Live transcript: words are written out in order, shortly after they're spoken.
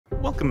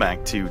Welcome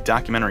back to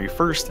Documentary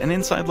First, an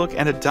inside look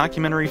at a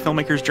documentary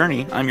filmmaker's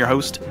journey. I'm your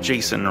host,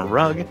 Jason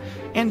Rugg,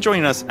 and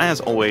joining us,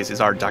 as always,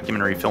 is our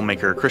documentary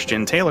filmmaker,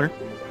 Christian Taylor.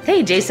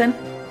 Hey, Jason.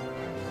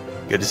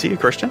 Good to see you,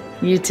 Christian.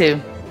 You too.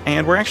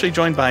 And we're actually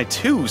joined by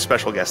two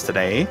special guests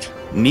today,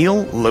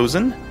 Neil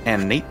Losin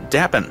and Nate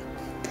Dappen.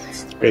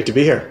 Great to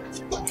be here.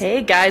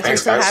 Hey, guys.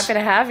 Thanks, we're so guys. happy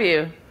to have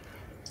you.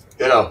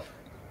 Ditto.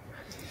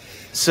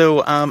 So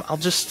I'll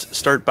just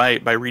start by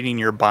reading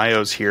your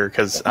bios here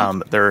because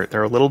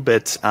they're a little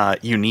bit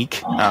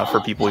unique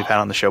for people we've had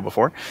on the show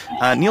before.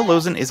 Neil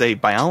Losin is a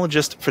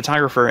biologist,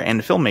 photographer,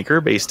 and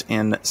filmmaker based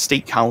in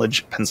State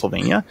College,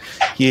 Pennsylvania.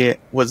 He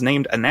was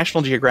named a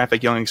National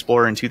Geographic Young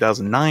Explorer in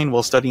 2009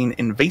 while studying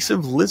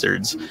invasive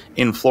lizards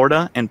in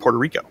Florida and Puerto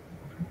Rico.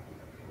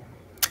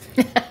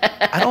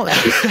 I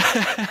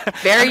don't.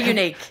 Very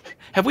unique.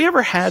 Have we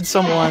ever had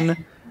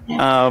someone?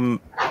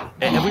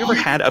 Have we ever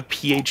had a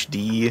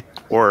PhD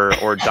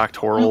or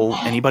doctoral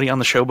anybody on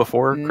the show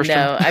before, Christian?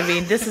 No, I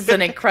mean, this is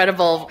an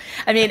incredible,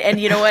 and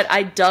you know what?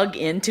 I dug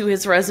into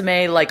his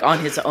resume, like on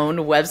his own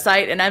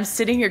website, and I'm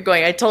sitting here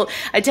going, I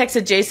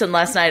texted Jason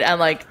last night, I'm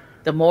like,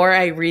 the more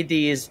I read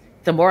these,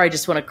 the more I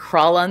just want to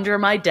crawl under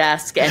my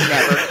desk and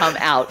never come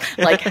out.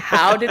 Like,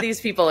 how do these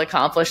people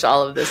accomplish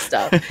all of this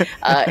stuff?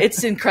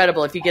 It's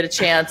incredible. If you get a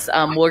chance,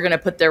 we're going to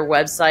put their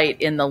website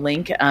in the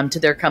link to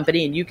their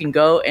company, and you can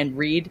go and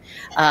read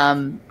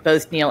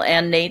both Neil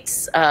and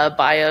Nate's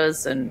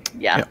bios, and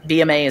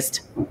be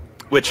amazed.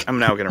 Which I'm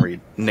now going to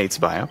read Nate's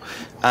bio.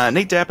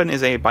 Nate Dappen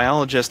is a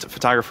biologist,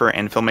 photographer,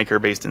 and filmmaker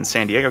based in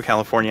San Diego,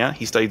 California.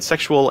 He studied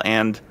sexual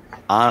and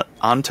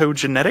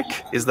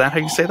ontogenetic, is that how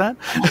you say that?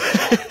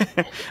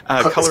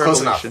 Color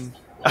close evolution.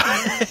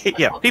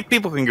 Yeah,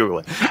 people can Google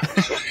it.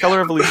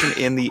 Color evolution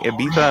in the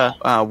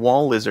Ibiza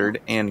wall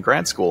lizard in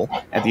grad school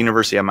at the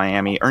University of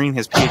Miami, earning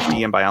his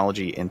PhD in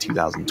biology in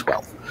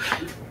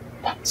 2012.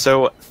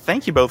 So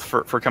thank you both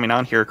for coming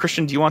on here.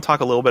 Christian, do you want to talk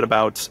a little bit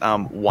about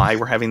why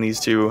we're having these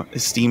two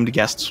esteemed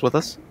guests with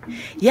us?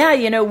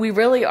 Yeah, we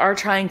really are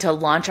trying to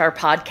launch our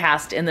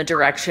podcast in the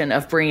direction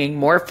of bringing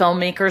more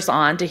filmmakers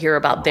on to hear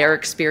about their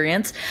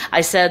experience. I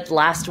said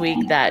last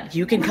week that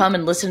you can come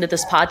and listen to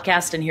this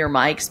podcast and hear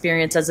my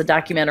experience as a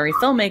documentary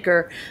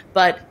filmmaker,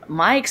 but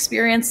my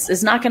experience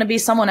is not going to be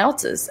someone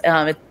else's.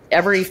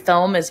 Every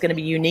film is going to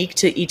be unique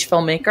to each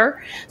filmmaker.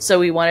 So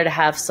we wanted to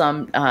have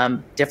some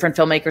different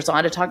filmmakers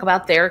on to talk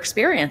about their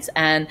experience.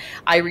 And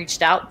I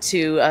reached out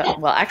to,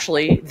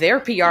 actually, their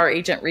PR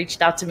agent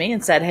reached out to me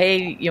and said,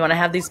 hey, you want to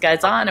have these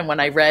guys on? And when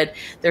I read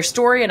their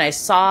story and I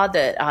saw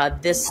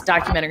that this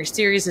documentary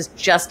series is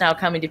just now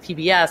coming to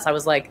PBS, I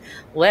was like,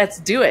 let's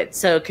do it.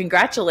 So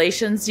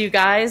congratulations, you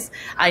guys.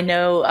 I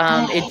know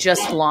it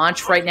just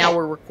launched. Right now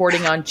we're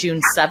recording on June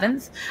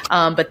 7th.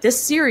 But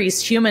this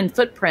series, Human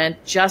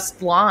Footprint,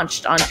 just launched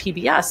on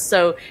PBS.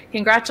 So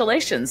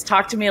congratulations.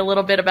 Talk to me a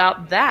little bit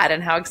about that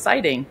and how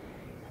exciting.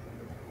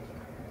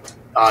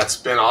 It's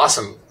been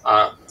awesome.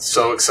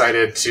 So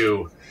excited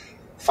to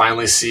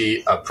finally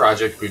see a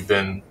project we've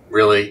been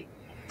really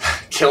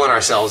killing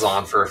ourselves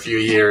on for a few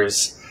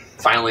years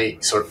finally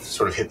sort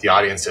of hit the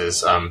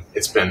audiences.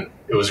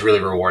 It was really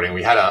rewarding.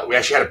 We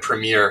actually had a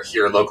premiere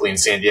here locally in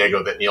San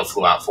Diego that Neil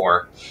flew out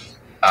for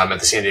at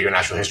the San Diego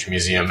Natural History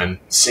Museum, and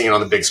seeing it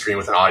on the big screen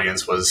with an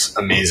audience was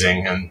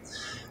amazing, and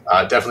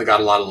definitely got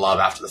a lot of love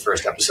after the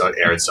first episode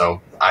aired. So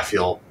I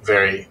feel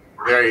very,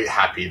 very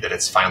happy that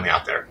it's finally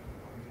out there.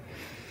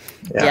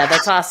 Yeah,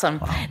 that's awesome.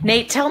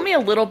 Nate, tell me a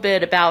little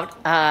bit about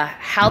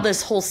how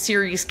this whole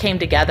series came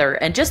together,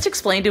 and just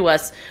explain to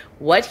us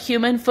what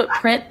Human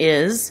Footprint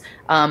is,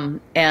 and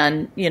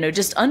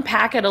just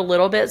unpack it a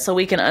little bit so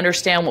we can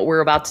understand what we're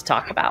about to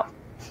talk about.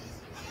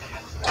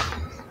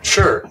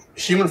 Sure.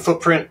 Human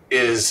Footprint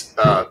is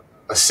a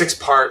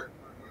 6-part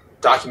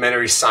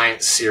documentary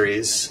science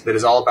series that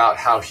is all about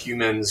how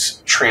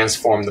humans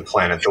transform the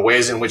planet, the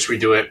ways in which we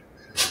do it.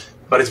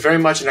 But it's very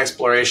much an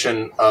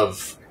exploration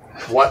of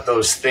what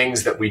those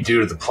things that we do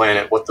to the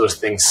planet, what those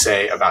things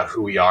say about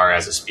who we are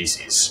as a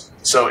species.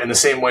 So in the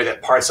same way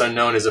that Parts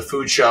Unknown is a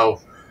food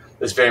show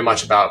that's very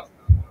much about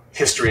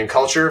history and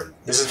culture,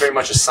 this is very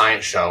much a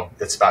science show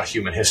that's about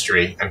human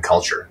history and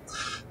culture.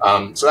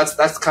 So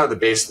that's kind of the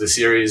base of the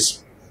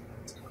series.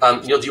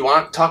 Neil, do you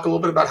want to talk a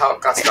little bit about how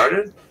it got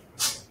started?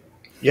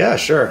 Yeah,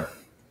 sure.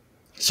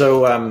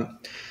 So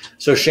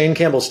Shane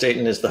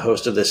Campbell-Staton is the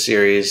host of this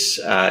series.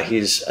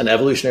 He's an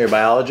evolutionary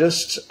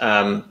biologist,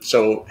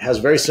 so has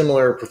very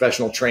similar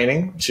professional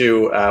training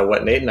to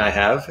what Nate and I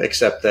have,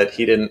 except that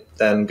he didn't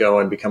then go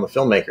and become a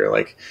filmmaker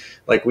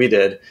like we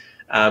did.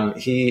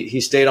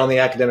 He stayed on the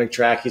academic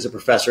track. He's a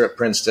professor at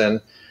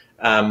Princeton.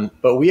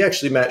 But we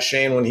actually met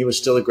Shane when he was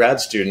still a grad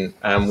student.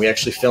 We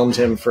actually filmed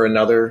him for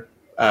another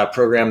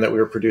program that we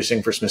were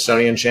producing for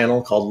Smithsonian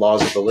Channel called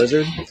Laws of the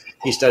Lizard.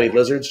 He studied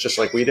lizards just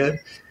like we did.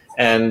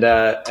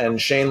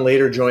 And Shane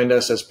later joined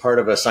us as part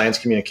of a science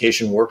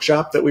communication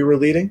workshop that we were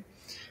leading.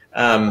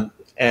 And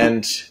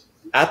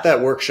at that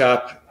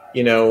workshop,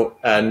 Nate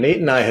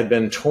and I had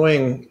been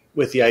toying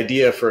with the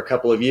idea for a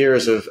couple of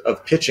years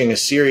of pitching a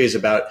series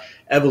about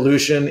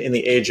evolution in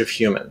the age of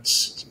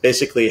humans,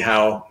 basically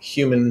how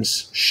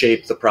humans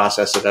shape the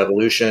process of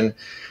evolution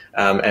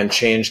and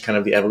change kind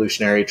of the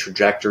evolutionary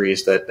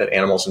trajectories that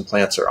animals and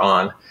plants are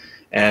on.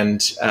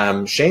 And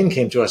Shane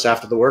came to us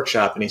after the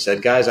workshop and he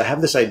said, guys, I have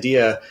this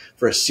idea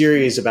for a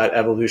series about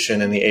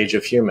evolution in the age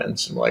of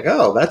humans. And we're like,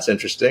 oh, that's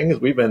interesting,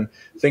 because we've been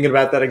thinking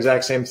about that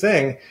exact same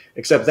thing.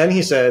 Except then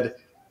he said,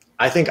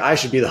 I think I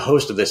should be the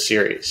host of this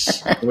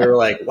series. And we were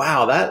like,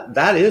 wow,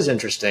 that is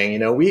interesting. You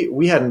know,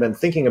 we hadn't been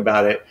thinking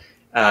about it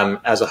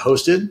as a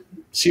hosted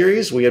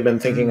series. We had been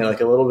thinking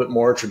like a little bit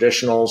more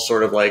traditional,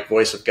 sort of like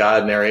voice of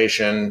God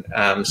narration,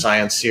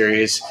 science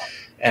series.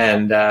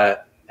 And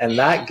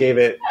that gave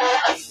it,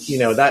 you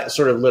know, that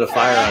sort of lit a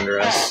fire under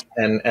us.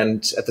 And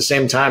at the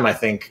same time, I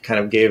think kind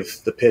of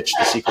gave the pitch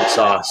the secret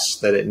sauce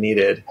that it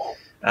needed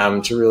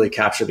to really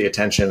capture the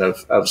attention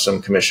of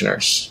some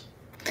commissioners.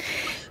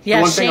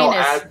 Yeah, Shane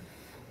is...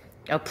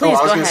 Oh, please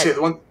go ahead. Say,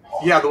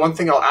 the one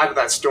thing I'll add to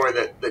that story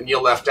that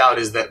Neil left out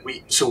is that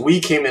we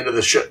came into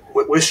the show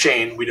with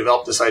Shane. We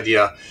developed this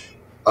idea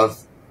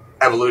of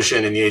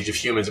evolution in the age of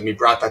humans, and we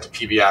brought that to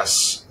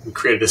PBS. We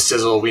created a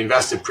sizzle. We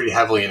invested pretty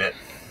heavily in it.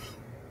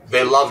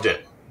 They loved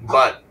it.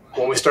 But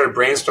when we started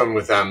brainstorming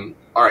with them,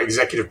 our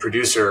executive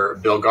producer,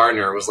 Bill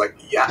Gardner, was like,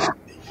 yeah,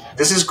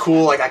 this is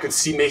cool. Like, I could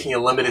see making a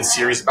limited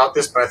series about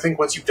this, but I think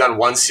once you've done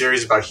one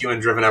series about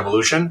human-driven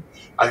evolution,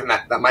 I think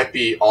that might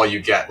be all you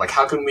get. Like,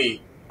 how can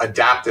we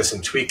adapt this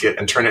and tweak it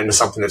and turn it into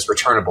something that's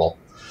returnable?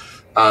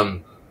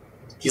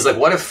 He's like,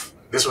 what if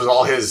this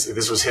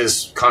was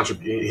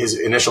his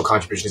initial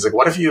contribution? He's like,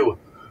 what if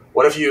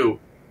you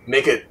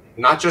make it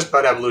not just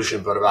about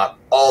evolution, but about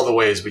all the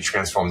ways we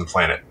transform the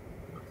planet?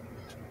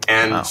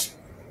 And wow.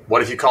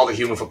 What if you called it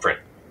human footprint?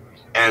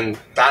 And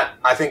that,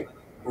 I think,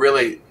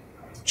 really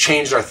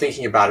changed our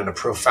thinking about it in a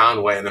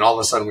profound way. And then all of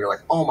a sudden we were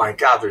like, oh my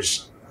God,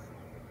 there's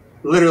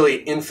literally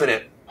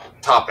infinite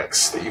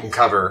topics that you can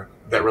cover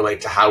that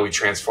relate to how we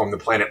transform the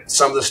planet.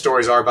 Some of the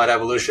stories are about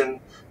evolution,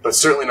 but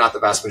certainly not the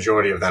vast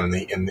majority of them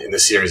in the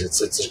series.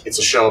 It's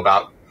a show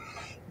about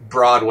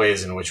broad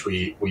ways in which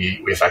we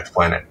affect the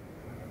planet.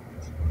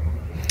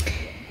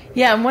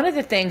 Yeah, and one of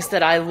the things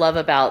that I love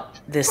about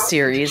this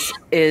series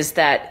is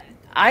that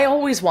I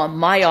always want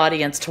my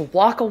audience to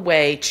walk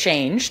away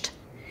changed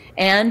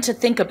and to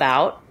think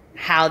about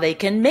how they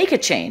can make a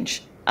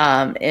change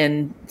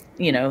in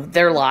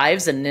their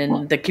lives and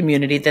in the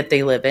community that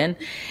they live in.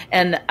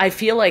 And I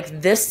feel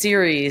like this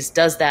series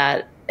does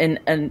that in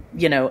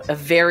a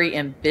very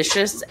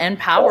ambitious and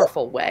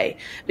powerful way,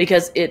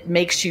 because it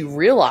makes you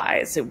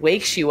realize, it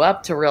wakes you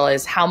up to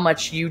realize how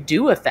much you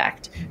do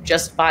affect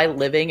just by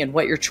living, and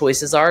what your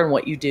choices are and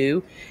what you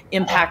do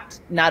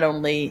impact not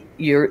only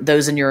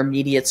those in your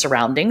immediate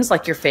surroundings,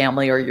 like your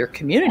family or your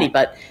community,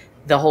 but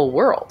the whole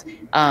world.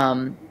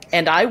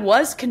 And I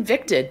was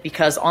convicted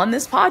because on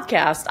this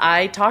podcast,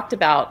 I talked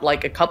about,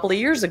 like, a couple of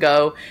years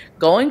ago,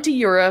 going to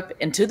Europe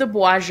and to the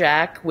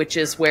Bois-Jacques, which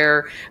is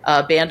where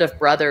a band of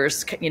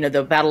brothers,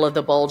 the Battle of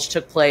the Bulge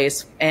took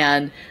place.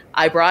 And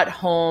I brought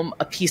home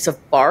a piece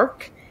of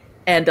bark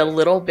and a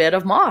little bit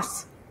of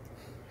moss.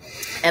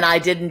 And I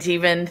didn't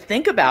even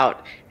think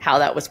about how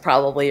that was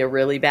probably a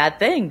really bad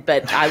thing,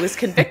 but I was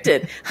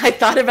convicted. I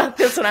thought about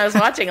this when I was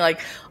watching,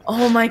 like,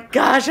 oh my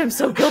gosh, I'm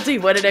so guilty.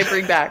 What did I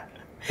bring back?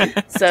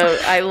 So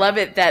I love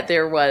it that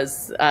there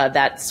was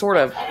that sort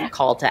of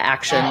call to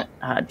action,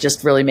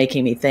 just really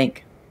making me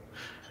think.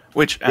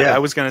 Which I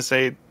was going to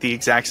say the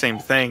exact same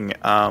thing.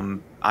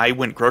 I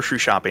went grocery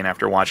shopping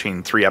after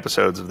watching 3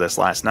 episodes of this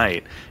last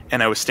night,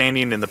 and I was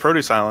standing in the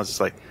produce aisle, and I was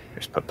just like,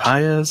 there's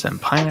papayas and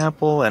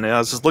pineapple, and I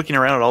was just looking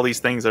around at all these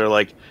things that are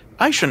like,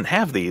 I shouldn't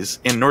have these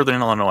in Northern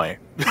Illinois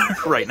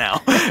right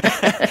now.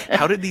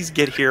 How did these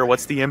get here?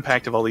 What's the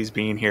impact of all these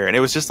being here? And it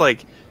was just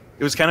like,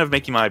 it was kind of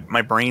making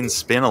my brain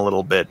spin a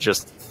little bit,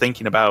 just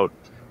thinking about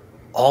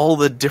all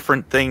the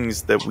different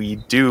things that we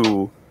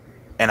do,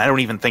 and I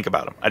don't even think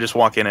about them. I just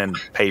walk in and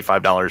pay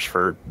 $5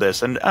 for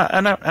this, and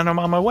I'm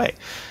on my way.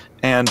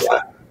 And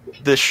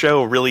this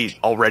show really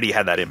already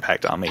had that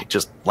impact on me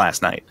just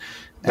last night.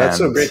 That's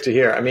so great to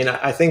hear. I mean,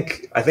 I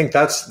think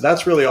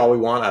that's really all we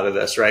want out of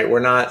this, right?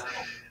 We're not.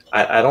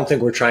 I don't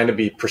think we're trying to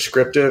be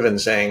prescriptive and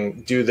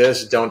saying do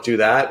this, don't do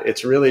that.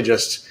 It's really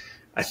just,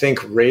 I think,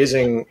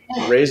 raising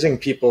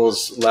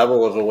people's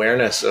level of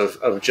awareness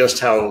of just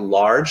how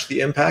large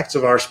the impacts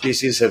of our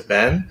species have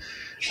been,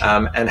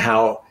 and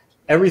how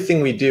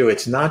everything we do,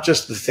 it's not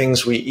just the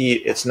things we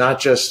eat, it's not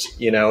just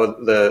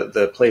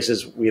the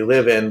places we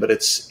live in, but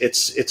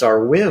it's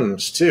our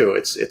whims too.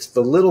 It's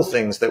the little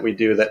things that we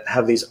do that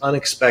have these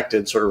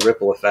unexpected sort of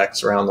ripple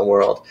effects around the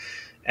world.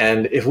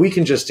 And if we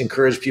can just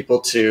encourage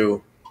people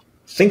to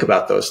think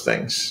about those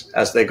things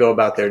as they go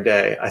about their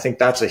day, I think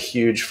that's a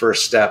huge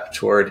first step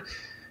toward,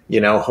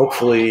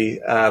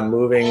 hopefully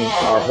moving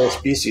our whole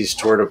species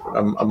toward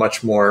a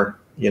much more,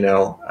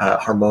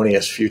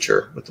 harmonious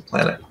future with the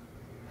planet.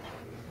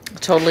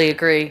 Totally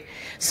agree.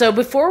 So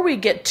before we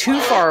get too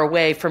far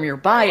away from your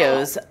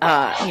bios,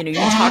 you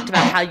talked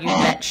about how you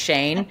met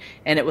Shane,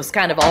 and it was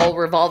kind of all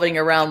revolving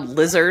around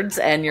lizards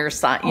and your,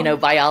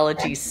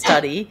 biology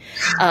study.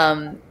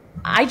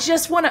 I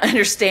just want to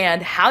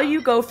understand how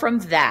you go from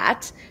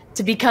that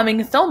to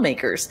becoming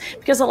filmmakers,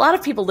 because a lot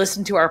of people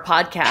listen to our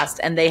podcast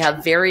and they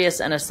have various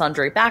and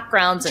sundry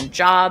backgrounds and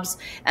jobs,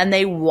 and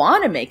they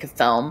want to make a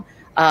film,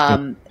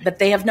 but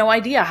they have no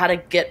idea how to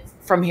get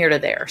from here to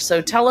there.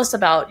 So tell us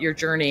about your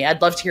journey.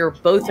 I'd love to hear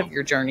both of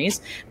your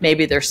journeys.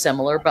 Maybe they're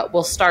similar, but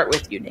we'll start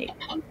with you, Nate.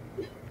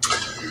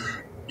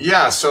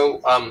 Yeah,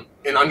 so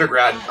in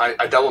undergrad,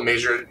 I double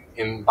majored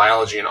in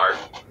biology and art.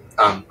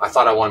 I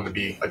thought I wanted to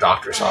be a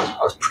doctor, so I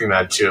was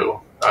pre-med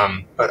too.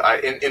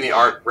 But in the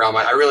art realm,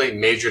 I really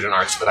majored in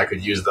art so that I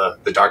could use the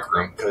dark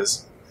room,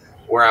 because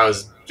where I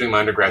was doing my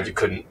undergrad, you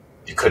couldn't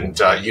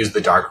use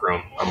the dark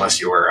room unless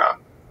you were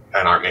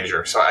an art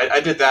major. So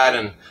I did that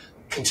and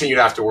continued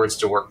afterwards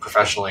to work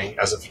professionally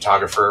as a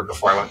photographer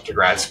before I went to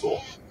grad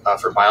school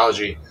for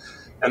biology.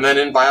 And then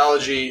in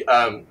biology,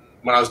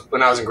 when I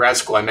was in grad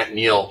school, I met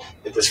Neil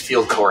at this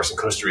field course in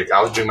Costa Rica.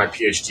 I was doing my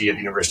PhD at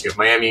the University of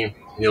Miami.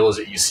 Neil was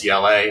at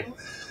UCLA,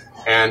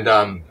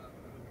 and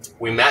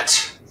we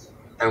met.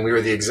 And we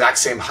were the exact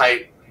same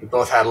height. We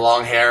both had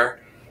long hair.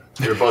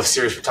 We were both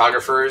serious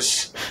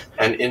photographers.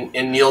 And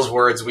in Neil's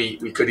words, we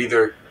could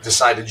either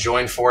decide to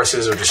join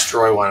forces or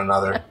destroy one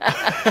another.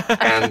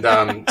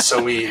 And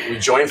so we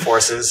joined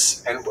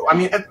forces. And I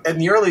mean, in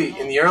the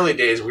early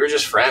days, we were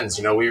just friends.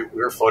 We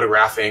were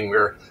photographing, we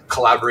were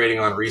collaborating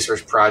on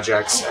research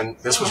projects. And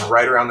this was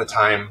right around the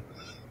time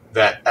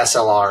that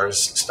SLRs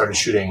started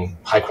shooting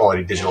high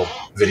quality digital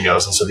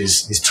videos. And so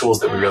these tools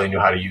that we really knew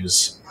how to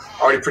use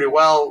already pretty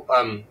well,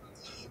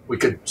 we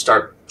could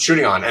start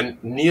shooting on.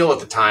 And Neil at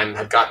the time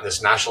had gotten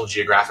this National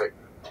Geographic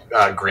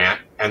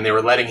grant, and they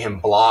were letting him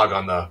blog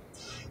on the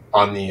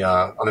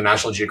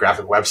National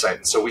Geographic website.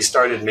 And so we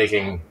started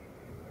making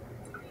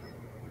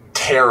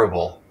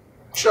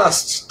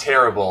just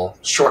terrible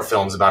short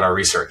films about our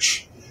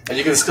research. And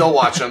you can still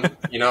watch them.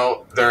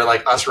 They're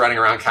like us running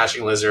around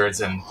catching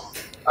lizards, and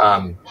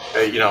but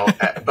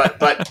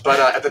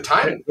at the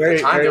time,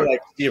 very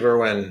like Steve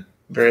Irwin.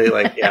 Very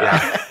like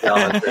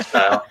elementary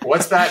style.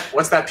 What's that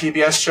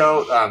PBS show?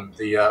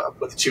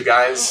 With the two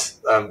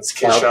guys, it's a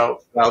kid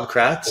show. Wild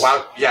Kratts.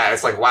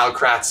 It's like Wild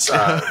Kratts.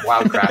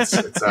 Wild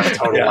Kratts. It's a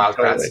total Wild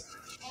Kratts.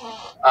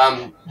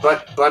 Totally.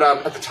 But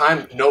at the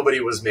time,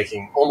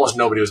 almost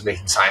nobody was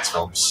making science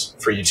films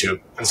for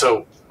YouTube, and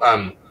so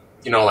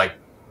like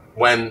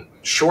when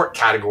short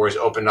categories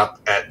opened up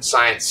at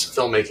science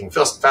filmmaking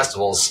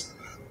festivals,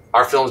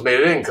 our films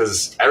made it in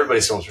because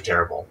everybody's films were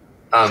terrible.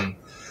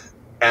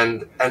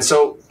 And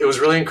so it was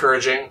really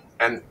encouraging,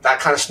 and that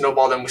kind of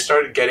snowballed, and we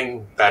started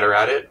getting better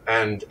at it.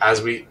 And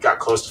as we got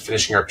close to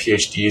finishing our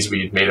PhDs,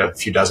 we had made a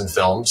few dozen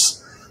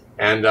films,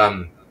 and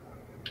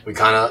we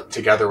kind of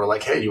together were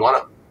like, hey,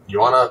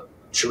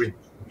 should we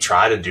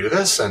try to do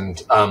this?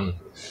 And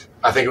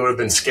I think it would have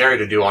been scary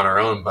to do on our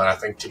own, but I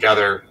think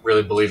together,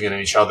 really believing in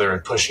each other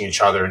and pushing each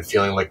other and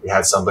feeling like we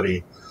had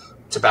somebody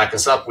to back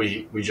us up,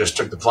 we just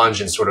took the plunge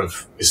and sort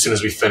of, as soon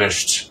as we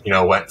finished,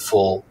 went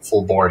full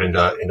board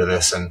into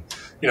this. And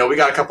we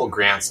got a couple of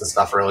grants and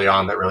stuff early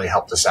on that really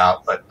helped us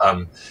out. But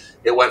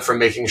it went from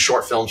making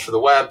short films for the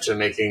web to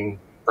making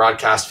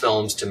broadcast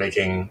films to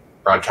making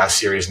broadcast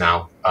series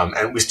now.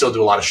 And we still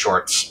do a lot of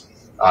shorts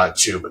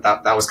too, but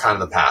that was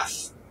kind of the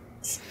path.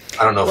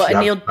 I don't know. Well,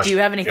 Neil, do you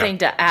have anything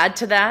to add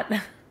to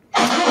that?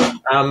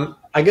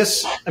 I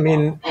guess,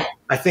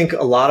 I think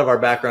a lot of our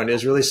background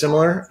is really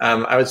similar.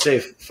 I would say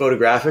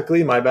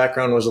photographically, my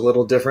background was a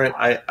little different.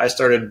 I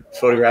started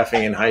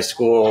photographing in high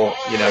school,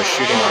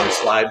 shooting on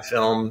slide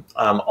film,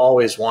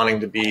 always wanting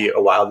to be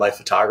a wildlife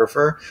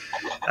photographer.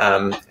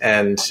 And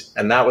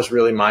that was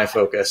really my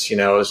focus.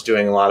 I was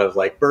doing a lot of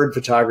like bird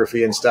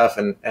photography and stuff.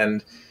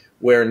 And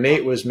where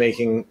Nate was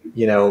making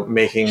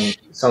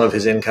some of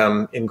his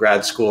income in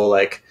grad school,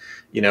 like,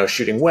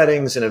 shooting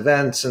weddings and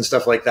events and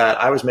stuff like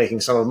that, I was making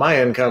some of my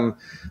income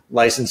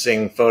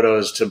licensing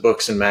photos to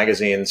books and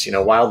magazines,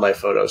 wildlife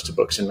photos to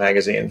books and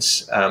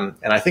magazines. And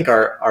I think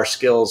our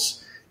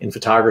skills in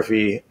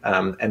photography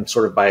and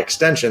sort of by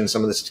extension,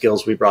 some of the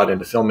skills we brought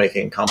into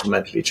filmmaking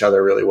complemented each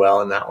other really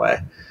well in that way.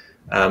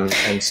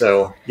 And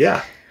so,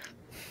 yeah.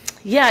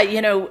 Yeah,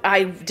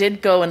 I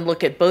did go and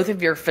look at both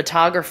of your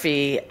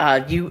photography.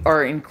 You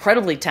are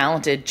incredibly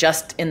talented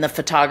just in the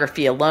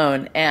photography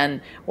alone.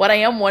 And what I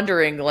am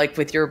wondering, like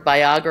with your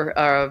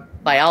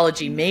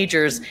biology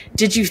majors,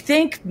 did you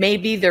think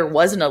maybe there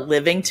wasn't a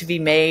living to be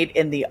made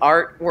in the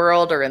art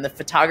world or in the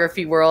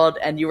photography world?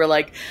 And you were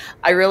like,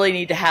 I really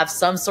need to have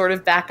some sort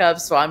of backup,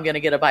 so I'm going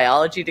to get a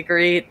biology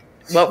degree.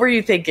 What were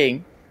you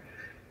thinking?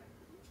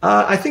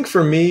 I think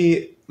for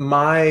me,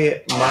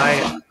 my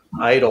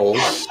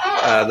idols,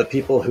 the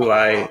people who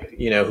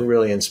who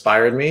really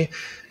inspired me,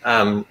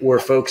 were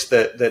folks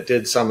that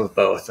did some of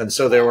both. And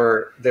so there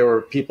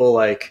were people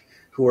like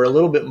who were a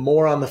little bit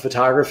more on the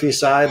photography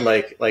side,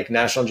 like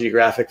National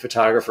Geographic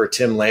photographer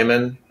Tim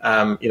Lehman.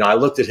 I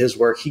looked at his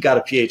work. He got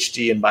a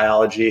PhD in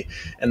biology,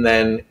 and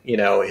then,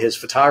 his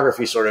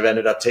photography sort of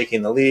ended up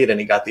taking the lead, and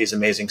he got these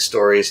amazing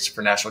stories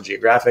for National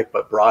Geographic,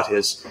 but brought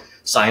his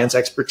science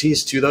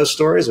expertise to those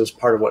stories. It was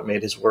part of what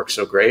made his work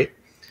so great.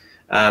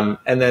 And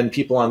then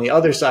people on the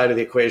other side of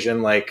the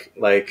equation, like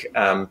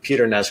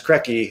Peter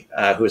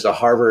Nazcrecki, who is a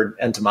Harvard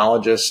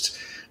entomologist,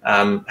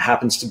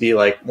 happens to be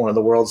like one of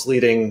the world's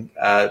leading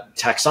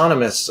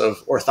taxonomists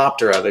of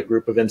Orthoptera, the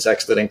group of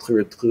insects that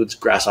includes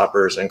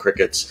grasshoppers and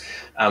crickets.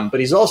 But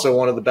he's also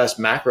one of the best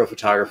macro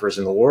photographers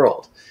in the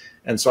world.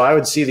 And so I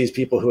would see these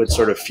people who had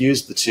sort of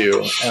fused the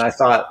two, and I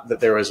thought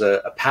that there was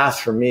a path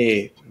for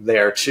me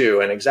there too,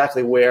 and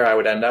exactly where I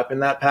would end up in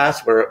that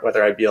path,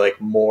 whether I'd be like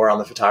more on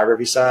the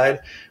photography side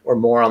or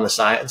more on the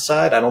science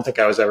side, I don't think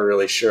I was ever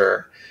really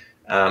sure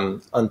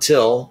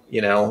until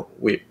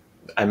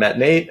I met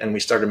Nate and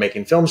we started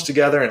making films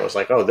together, and it was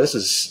like, oh, this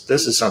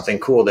is something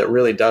cool that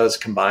really does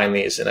combine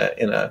these in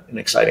an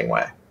exciting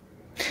way.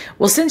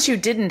 Well, since you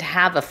didn't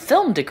have a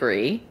film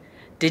degree,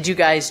 did you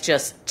guys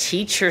just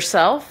teach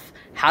yourself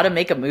how to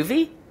make a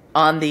movie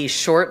on the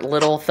short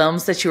little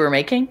films that you were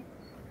making?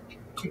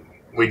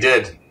 We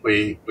did.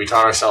 We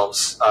taught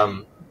ourselves.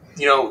 One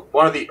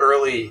of the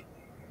early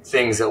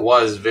things that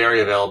was very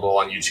available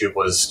on YouTube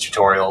was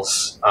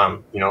tutorials.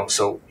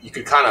 So you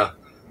could kind of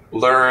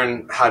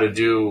learn how to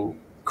do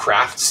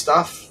craft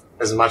stuff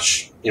as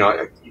much,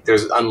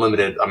 there's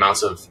unlimited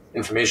amounts of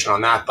information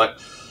on that.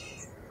 But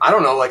I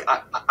don't know,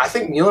 I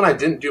think Neil and I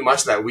didn't do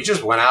much of that. We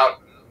just went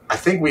out. I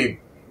think we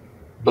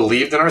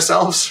believed in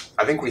ourselves.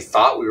 I think we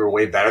thought we were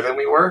way better than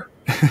we were.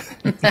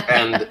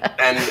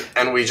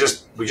 and we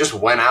just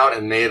went out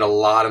and made a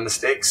lot of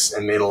mistakes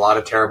and made a lot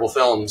of terrible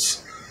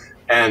films.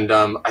 And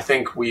I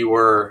think we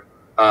were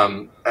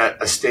at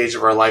a stage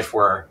of our life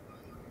where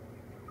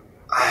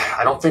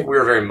I don't think we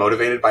were very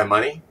motivated by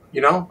money.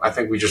 I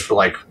think we just were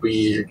like,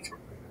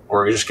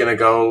 we're just going to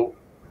go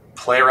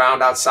play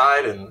around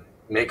outside and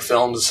make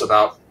films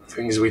about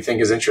things we think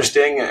is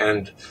interesting.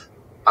 And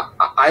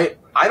I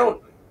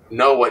don't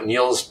know what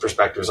Neil's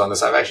perspective is on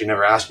this. I've actually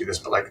never asked you this,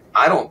 but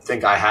I don't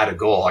think I had a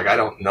goal. I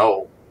didn't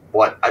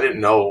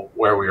know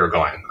where we were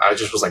going. I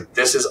just was like,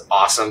 this is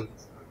awesome.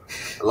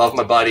 I love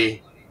my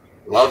buddy.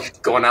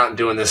 Love going out and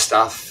doing this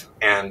stuff.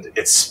 And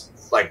it's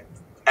like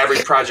every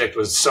project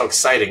was so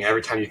exciting.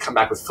 Every time you come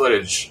back with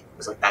footage,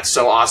 it's like, that's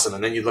so awesome.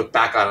 And then you look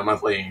back on it a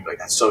month later and you're like,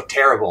 that's so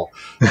terrible.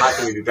 How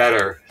can we do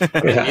better?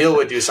 And Neil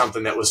would do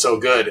something that was so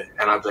good.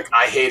 And I'd be like,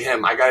 I hate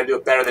him. I got to do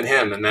it better than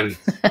him. And then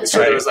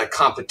there was like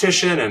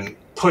competition and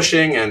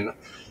pushing. And,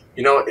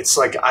 it's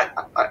like,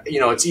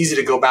 it's easy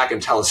to go back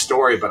and tell a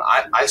story, but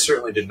I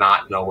certainly did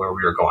not know where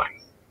we were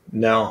going.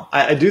 No,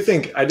 I do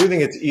think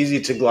it's easy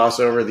to gloss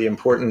over the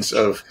importance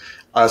of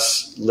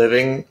us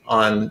living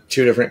on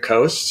two different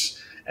coasts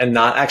and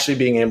not actually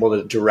being able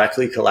to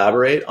directly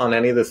collaborate on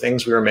any of the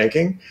things we were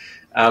making,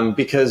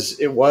 because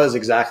it was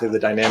exactly the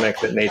dynamic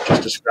that Nate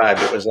just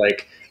described. It was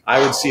like,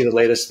 I would see the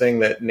latest thing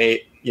that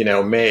Nate,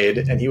 made,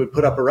 and he would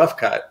put up a rough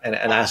cut and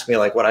ask me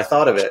like what I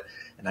thought of it.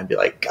 And I'd be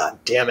like, God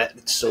damn it,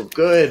 it's so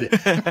good.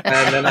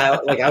 And then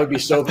I would be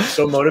so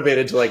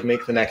motivated to like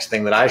make the next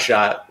thing that I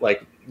shot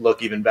like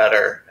look even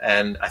better.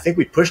 And I think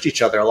we pushed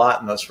each other a lot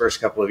in those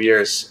first couple of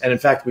years. And in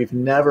fact, we've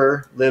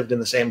never lived in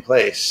the same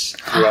place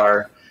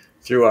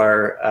through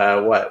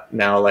our what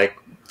now, like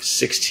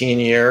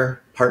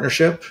 16-year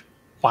partnership.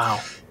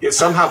 Wow. You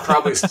somehow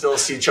probably still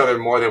see each other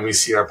more than we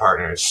see our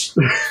partners.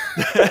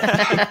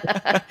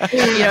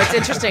 It's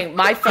interesting.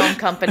 My film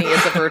company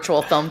is a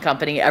virtual film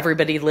company.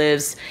 Everybody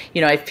lives,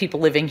 I have people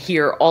living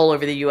here all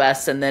over the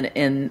U.S. and then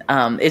in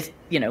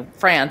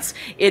France.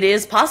 It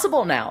is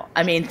possible now.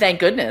 I mean, thank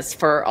goodness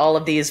for all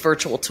of these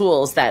virtual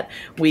tools that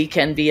we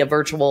can be a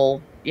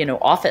virtual,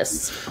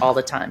 office all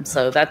the time.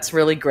 So that's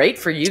really great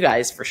for you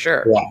guys, for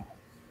sure. Yeah.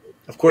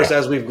 Of course,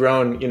 as we've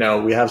grown,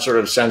 we have sort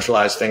of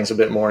centralized things a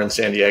bit more in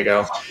San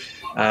Diego,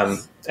 and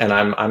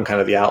I'm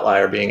kind of the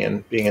outlier, being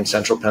in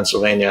central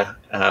Pennsylvania,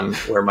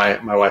 where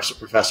my wife's a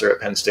professor at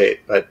Penn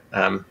State. But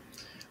I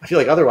feel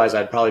like otherwise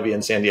I'd probably be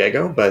in San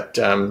Diego. But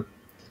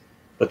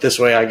this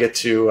way I get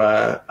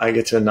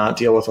to not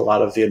deal with a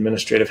lot of the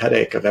administrative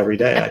headache of every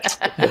day.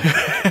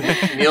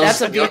 Neil gets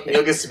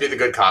to be the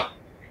good cop.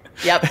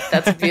 Yep,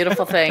 that's a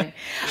beautiful thing.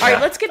 All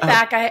right, let's get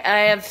back. I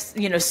have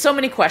so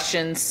many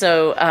questions.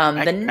 So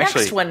the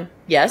next one,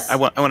 yes, I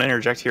want to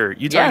interject here.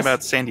 You talking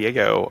about San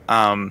Diego?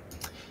 I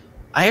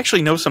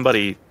actually know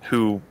somebody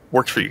who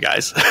works for you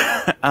guys.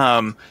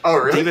 Oh,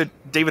 really?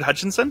 David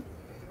Hutchinson.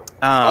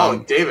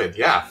 David,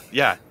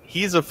 yeah.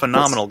 He's a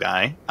phenomenal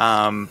guy.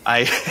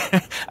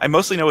 I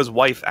mostly know his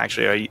wife.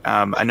 Actually,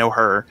 I know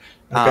her,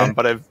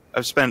 but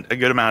I've spent a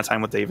good amount of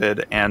time with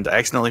David, and I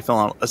accidentally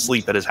fell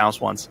asleep at his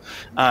house once.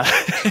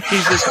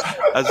 He's just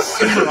a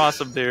super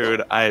awesome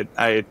dude.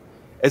 I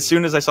as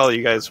soon as I saw that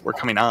you guys were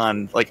coming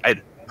on, like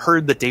I'd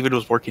heard that David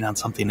was working on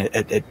something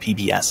at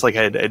PBS. Like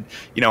I'd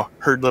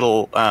heard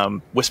little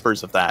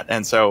whispers of that,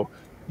 and so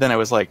then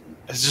I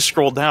just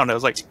scrolled down. And I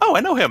was like, oh, I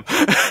know him.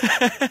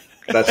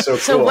 That's so cool.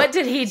 So what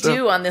did he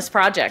do on this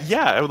project?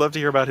 Yeah, I would love to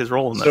hear about his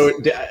role in this.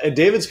 So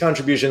David's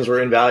contributions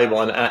were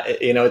invaluable, and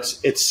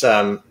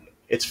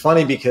it's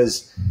funny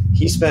because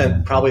he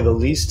spent probably the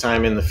least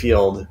time in the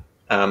field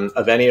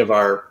of any of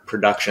our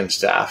production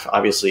staff.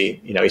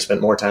 Obviously, he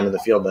spent more time in the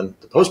field than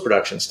the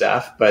post-production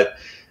staff, but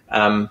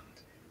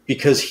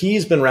because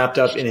he's been wrapped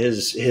up in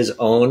his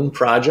own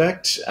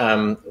project,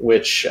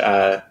 which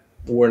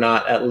we're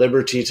not at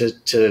liberty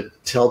to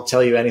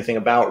tell you anything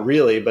about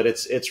really, but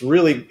it's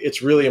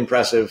really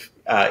impressive.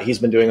 He's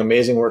been doing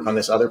amazing work on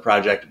this other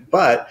project,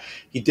 but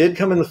he did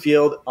come in the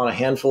field on a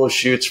handful of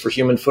shoots for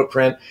Human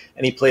Footprint,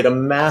 and he played a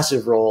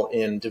massive role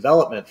in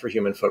development for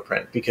Human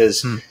Footprint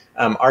because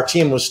our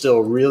team was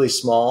still really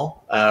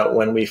small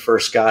when we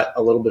first got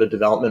a little bit of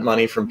development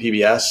money from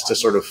PBS to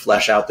sort of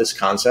flesh out this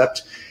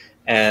concept.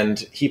 And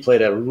he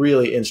played a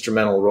really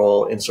instrumental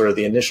role in sort of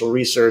the initial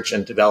research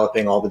and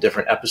developing all the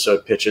different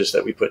episode pitches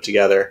that we put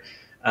together.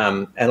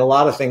 And a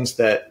lot of things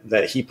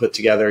that he put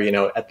together,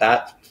 at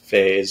that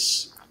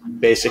phase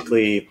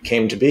basically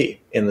came to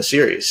be in the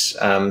series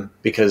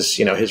because,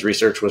 his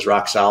research was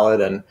rock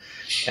solid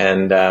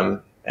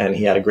and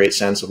he had a great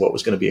sense of what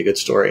was going to be a good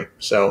story.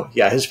 So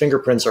yeah, his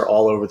fingerprints are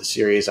all over the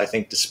series, I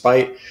think,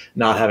 despite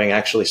not having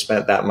actually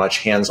spent that much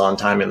hands-on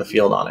time in the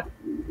field on it.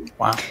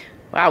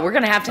 Wow, we're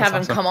going to have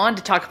him come on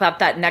to talk about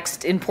that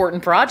next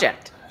important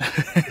project.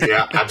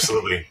 Yeah,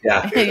 absolutely.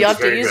 Yeah, you'll have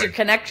to use your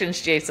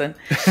connections, Jason.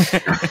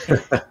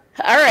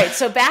 All right,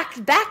 so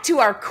back to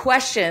our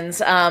questions.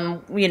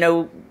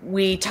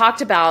 We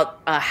talked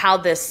about how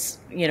this,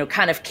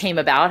 kind of came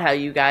about, how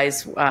you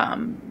guys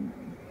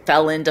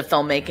fell into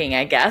filmmaking,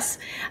 I guess.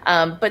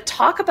 But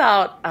talk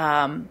about,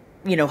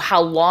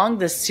 how long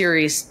this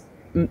series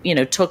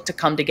took to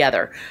come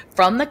together,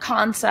 from the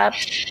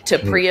concept to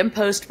pre and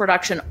post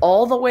production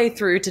all the way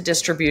through to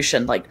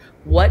distribution. Like,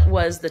 what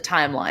was the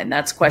timeline?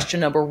 That's question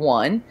number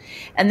one.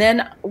 And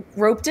then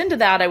roped into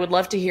that, I would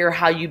love to hear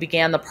how you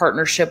began the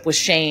partnership with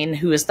Shane,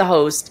 who is the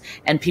host,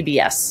 and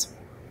PBS.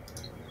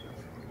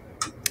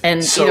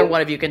 And either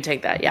one of you can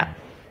take that. Yeah.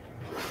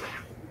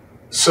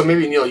 So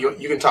maybe Neil,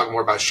 you can talk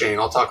more about Shane.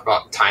 I'll talk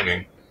about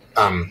timing.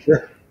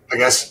 Sure. I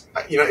guess,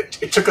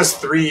 it took us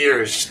 3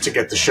 years to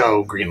get the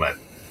show greenlit.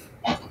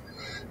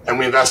 And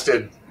we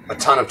invested a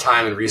ton of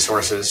time and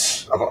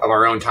resources, of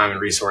our own time and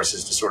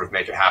resources, to sort of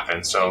make it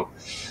happen. So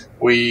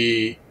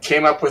we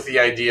came up with the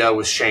idea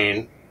with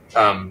Shane,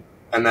 and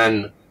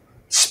then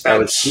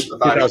spent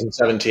about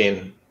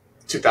 2017.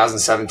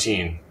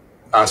 2017.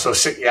 So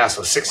 6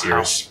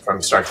 years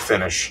from start to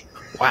finish.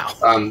 Wow.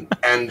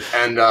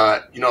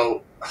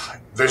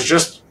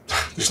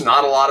 There's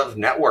not a lot of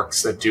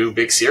networks that do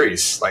big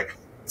series, like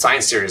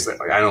science series. I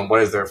don't know,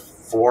 what is there,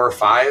 4 or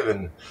 5?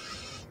 And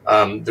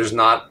there's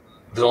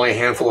only a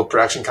handful of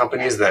production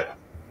companies that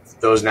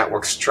those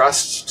networks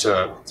trust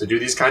to do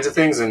these kinds of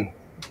things. And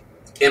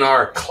in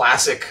our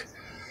classic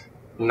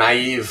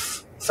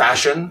naive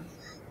fashion,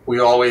 we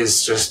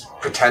always just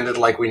pretended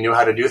like we knew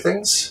how to do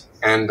things.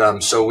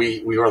 And so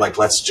we were like,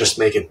 let's just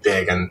make it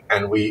big.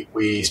 And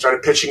we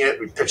started pitching it.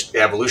 We pitched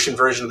the evolution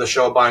version of the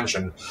show a bunch,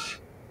 and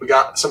we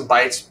got some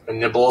bites and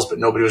nibbles, but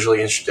nobody was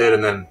really interested.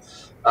 And then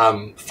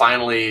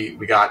finally,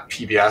 we got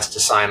PBS to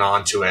sign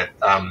on to it.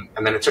 And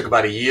then it took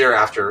about a year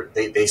after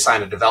they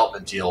signed a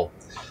development deal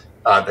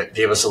that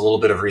gave us a little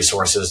bit of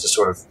resources to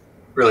sort of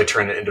really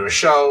turn it into a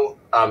show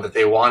that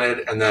they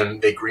wanted. And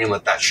then they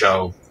greenlit that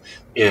show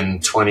in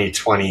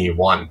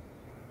 2021.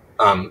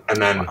 And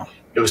then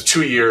it was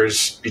 2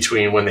 years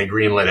between when they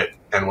greenlit it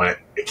and when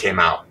it came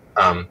out.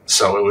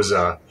 So it was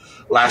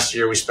last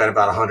year we spent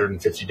about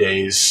 150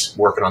 days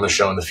working on the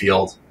show in the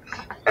field.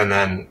 And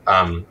then,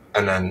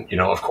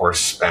 of course,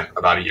 spent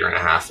about a year and a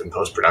half in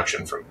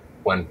post-production from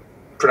when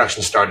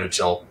production started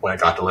till when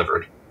it got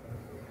delivered.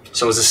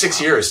 So it was a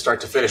 6 years start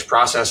to finish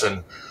process.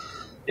 And,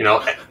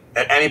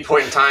 at any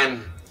point in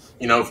time,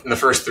 in the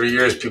first 3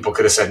 years, people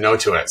could have said no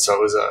to it. So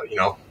it was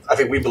I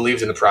think we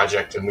believed in the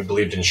project and we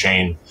believed in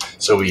Shane.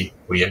 So we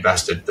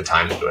invested the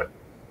time into it.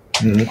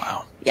 Mm-hmm.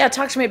 Wow. Yeah.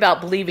 Talk to me about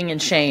believing in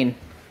Shane.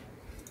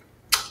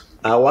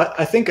 Well,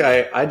 I think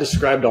I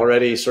described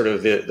already sort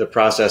of the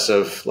process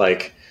of,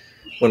 like,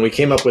 when we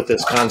came up with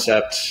this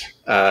concept,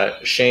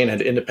 Shane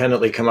had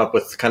independently come up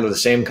with kind of the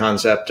same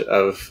concept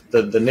of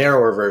the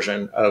narrower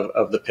version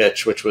of the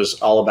pitch, which was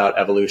all about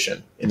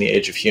evolution in the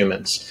age of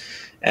humans.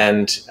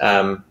 And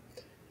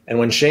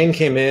when Shane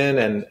came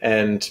in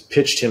and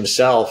pitched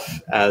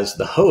himself as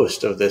the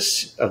host of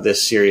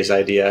this series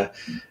idea,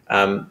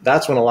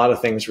 that's when a lot of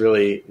things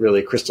really,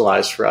 really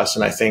crystallized for us.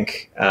 And I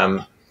think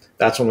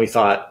that's when we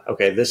thought,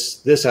 okay,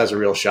 this has a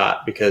real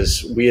shot,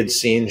 because we had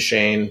seen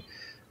Shane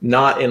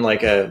not in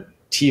like a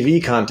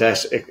TV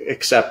context,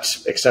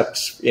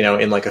 except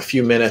in like a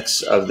few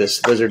minutes of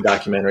this lizard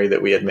documentary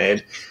that we had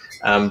made.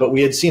 But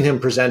we had seen him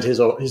present his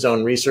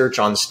own research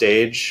on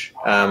sage,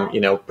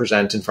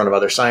 present in front of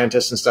other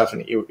scientists and stuff.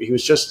 And he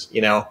was just,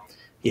 he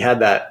had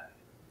that,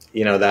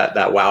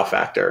 that wow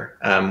factor.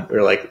 We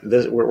were like,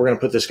 we're going to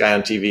put this guy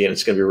on TV and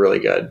it's going to be really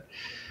good.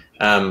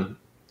 And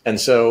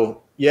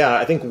so, yeah,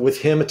 I think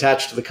with him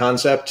attached to the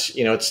concept,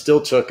 it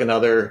still took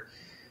another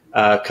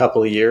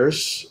couple of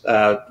years.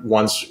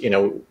 Once,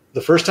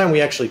 the first time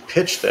we actually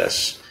pitched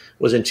this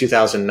was in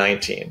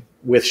 2019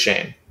 with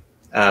Shane.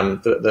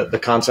 The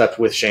concept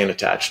with Shane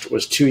attached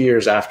was 2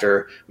 years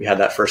after we had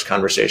that first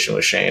conversation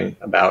with Shane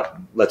about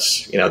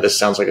this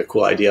sounds like a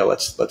cool idea.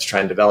 Let's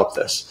try and develop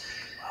this.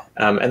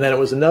 And then it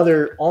was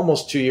another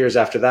almost 2 years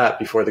after that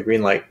before the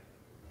green light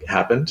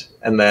happened.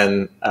 And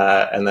then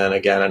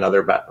again,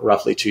 another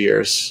roughly 2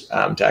 years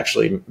to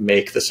actually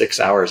make the 6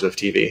 hours of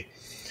TV,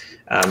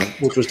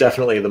 which was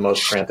definitely the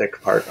most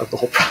frantic part of the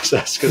whole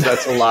process, because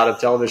that's a lot of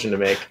television to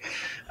make.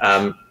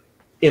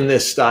 In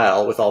this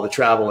style, with all the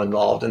travel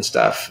involved and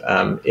stuff,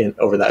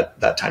 over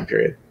that time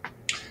period.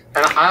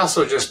 And I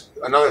also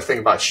another thing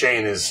about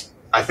Shane is,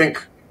 I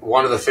think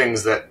one of the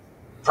things that,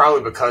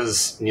 probably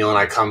because Neil and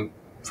I come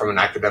from an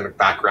academic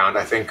background,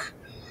 I think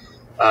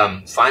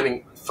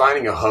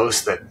finding a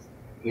host that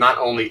not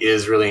only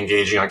is really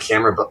engaging on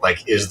camera, but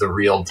like is the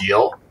real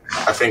deal,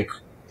 I think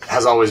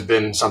has always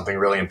been something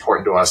really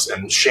important to us.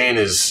 And Shane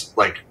is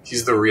like,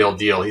 he's the real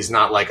deal. He's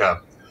not like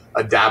a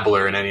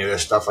dabbler in any of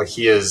this stuff. Like,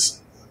 he is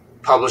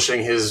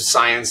publishing his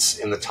science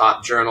in the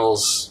top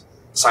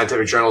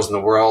scientific journals in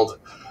the world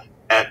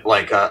at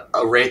like a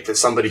rate that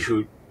somebody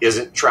who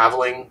isn't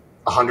traveling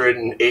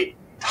 108,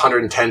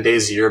 110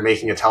 days a year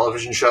making a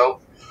television show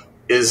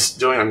is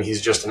doing. I mean,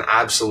 he's just an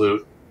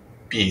absolute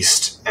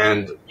beast.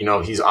 And,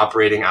 he's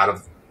operating out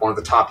of one of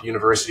the top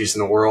universities in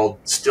the world,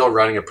 still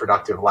running a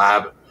productive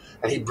lab.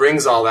 And he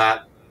brings all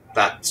that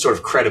sort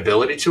of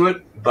credibility to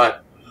it.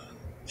 But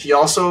he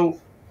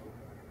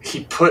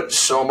put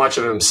so much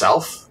of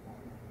himself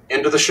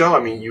into the show. I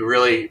mean, you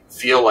really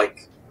feel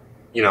like,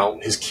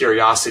 his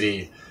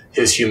curiosity,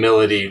 his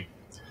humility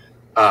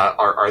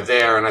are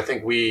there. And I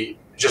think we,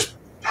 just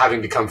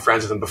having become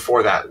friends with him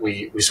before that,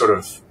 we sort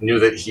of knew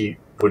that he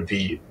would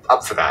be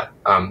up for that.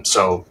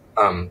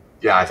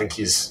 Yeah, I think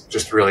he's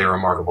just really a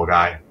remarkable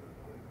guy.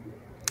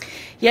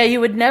 Yeah,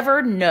 you would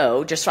never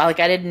know, just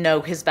like I didn't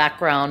know his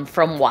background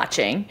from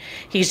watching.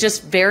 He's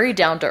just very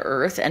down to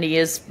earth, and he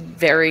is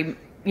very,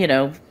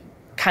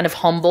 kind of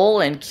humble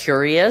and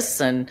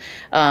curious, and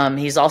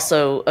he's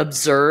also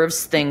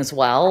observes things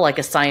well, like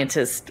a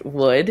scientist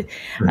would.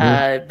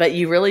 Mm-hmm. But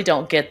you really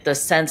don't get the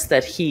sense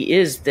that he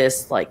is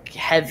this like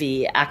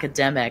heavy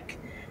academic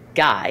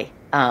guy.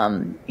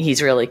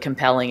 He's really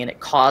compelling, and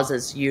it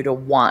causes you to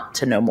want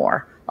to know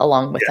more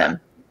along with him.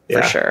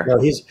 For sure. No,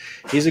 he's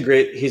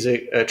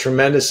a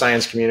tremendous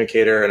science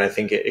communicator, and I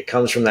think it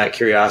comes from that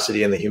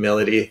curiosity and the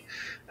humility.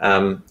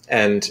 And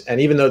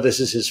even though this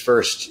is his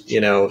first,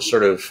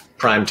 sort of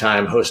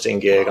primetime hosting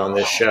gig on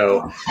this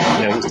show,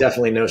 he's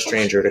definitely no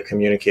stranger to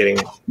communicating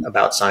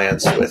about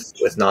science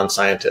with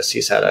non-scientists.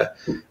 He's had a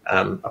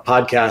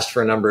podcast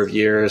for a number of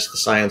years, The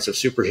Science of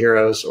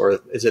Superheroes, or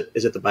is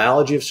it The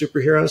Biology of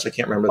Superheroes? I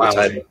can't remember the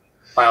title.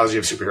 Biology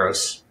of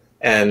Superheroes.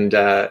 And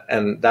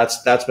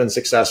that's been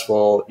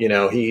successful.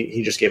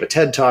 He just gave a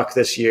TED Talk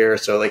this year.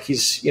 So like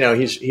he's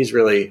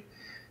really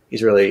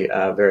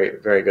very,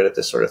 very good at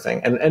this sort of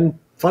thing. And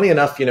funny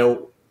enough,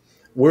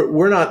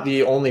 we're not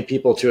the only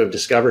people to have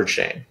discovered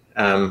Shane.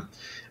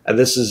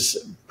 This is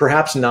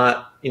perhaps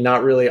not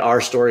really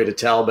our story to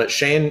tell, but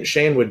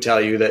Shane would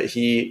tell you that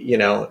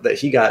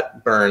he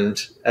got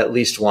burned at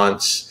least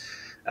once,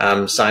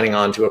 signing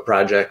on to a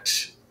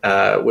project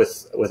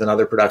with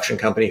another production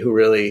company who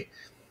really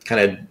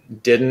kind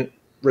of didn't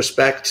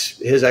respect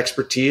his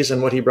expertise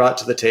and what he brought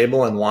to the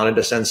table, and wanted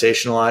to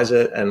sensationalize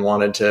it and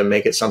wanted to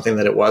make it something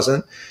that it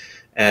wasn't.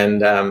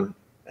 And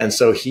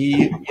so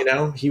he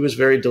was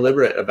very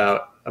deliberate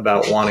about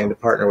wanting to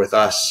partner with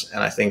us.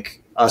 And I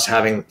think us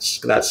having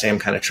that same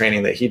kind of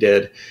training that he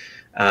did,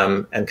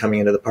 and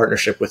coming into the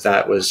partnership with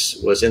that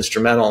was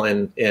instrumental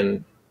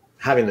in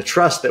having the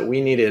trust that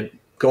we needed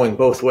going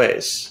both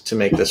ways to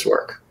make this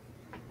work.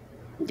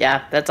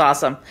 Yeah, that's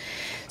awesome.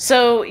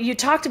 So you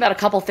talked about a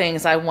couple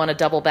things I want to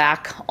double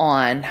back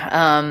on.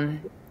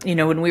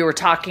 When we were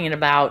talking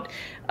about,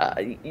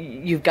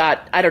 you've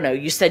got, I don't know,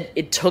 you said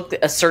it took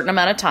a certain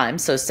amount of time.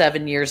 So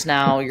 7 years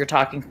now, you're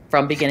talking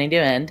from beginning to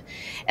end.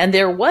 And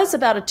there was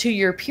about a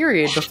 2-year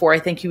period before I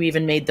think you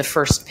even made the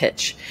first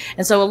pitch.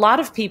 And so a lot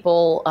of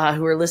people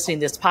who are listening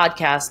to this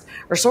podcast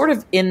are sort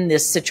of in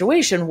this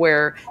situation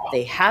where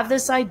they have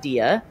this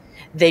idea.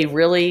 They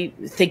really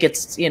think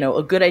it's,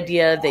 a good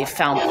idea. They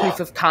found proof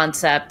of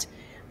concept.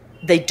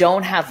 They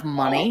don't have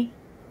money.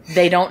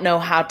 They don't know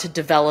how to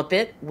develop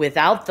it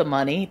without the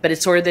money, but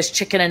it's sort of this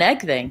chicken and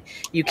egg thing.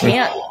 You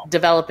can't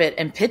develop it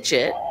and pitch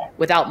it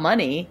without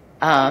money,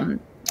 but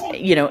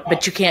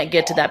you can't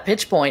get to that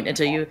pitch point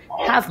until you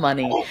have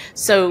money.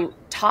 So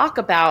talk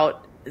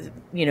about,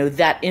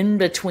 that in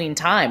between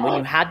time when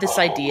you had this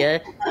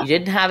idea, you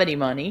didn't have any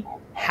money.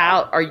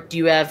 Do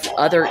you have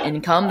other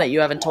income that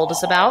you haven't told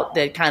us about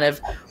that kind of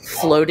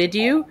floated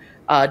you?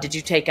 Did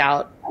you take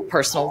out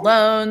personal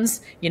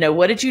loans?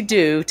 What did you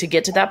do to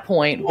get to that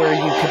point where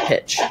you could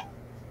pitch?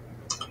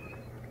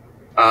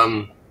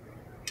 I'll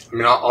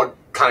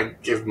kind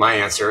of give my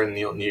answer, and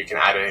you can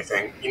add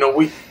anything.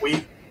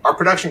 our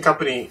production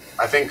company,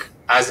 I think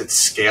as it's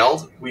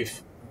scaled,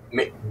 we've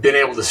been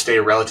able to stay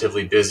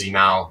relatively busy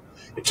now.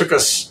 It took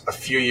us a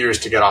few years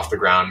to get off the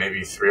ground,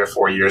 maybe 3 or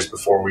 4 years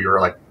before we were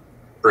like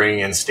bringing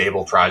in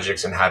stable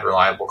projects and had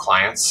reliable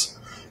clients.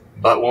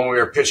 But when we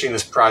were pitching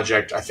this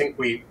project, I think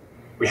we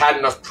had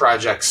enough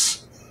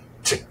projects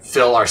to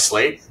fill our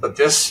slate. But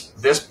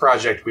this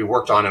project we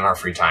worked on in our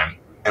free time,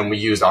 and we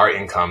used our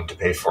income to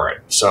pay for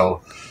it.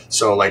 So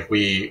like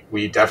we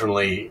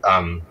definitely,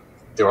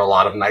 there were a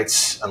lot of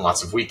nights and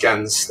lots of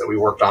weekends that we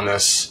worked on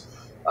this,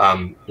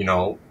 and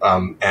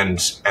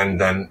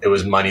then it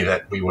was money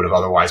that we would have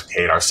otherwise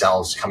paid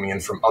ourselves coming in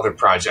from other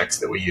projects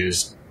that we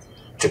used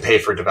to pay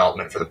for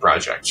development for the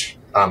project.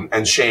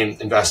 And Shane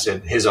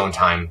invested his own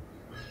time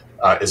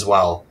as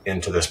well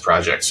into this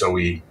project. So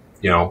we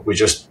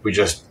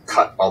just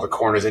cut all the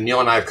corners, and Neil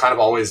and I have kind of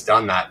always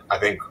done that. I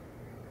think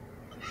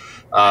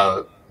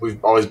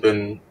we've always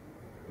been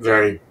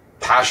very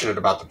passionate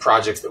about the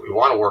projects that we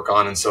want to work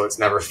on, and so it's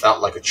never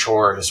felt like a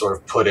chore to sort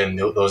of put in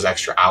those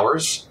extra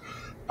hours.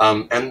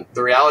 And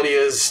the reality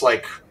is,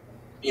 like,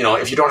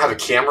 if you don't have a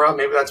camera,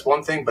 maybe that's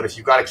one thing, but if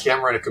you've got a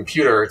camera and a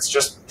computer, it's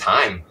just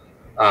time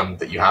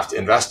that you have to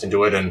invest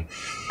into it, and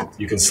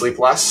you can sleep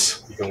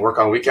less, you can work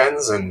on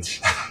weekends, and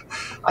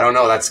I don't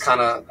know, that's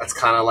kind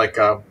of like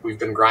we've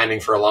been grinding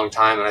for a long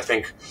time. And I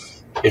think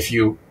if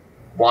you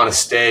want to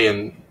stay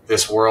in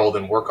this world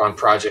and work on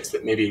projects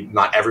that maybe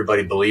not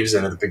everybody believes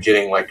in at the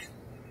beginning, like,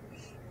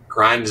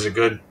 grind is a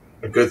good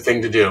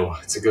thing to do.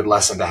 It's a good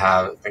lesson to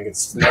have. I think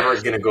it's never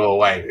going to go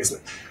away.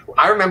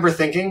 I remember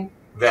thinking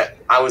that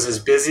I was as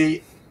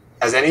busy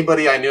as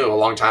anybody I knew a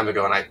long time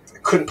ago, and I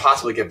couldn't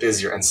possibly get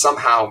busier. And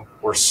somehow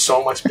we're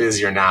so much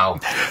busier now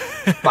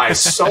by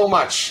so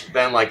much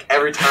than like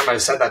every time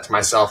I've said that to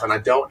myself, and I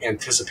don't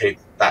anticipate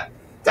that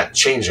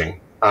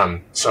changing.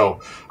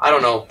 So I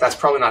don't know. That's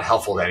probably not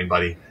helpful to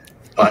anybody,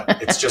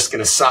 but it's just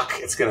going to suck.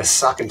 It's going to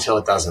suck until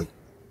it doesn't.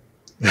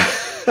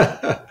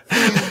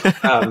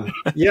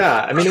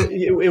 Yeah, I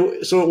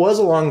mean, so it was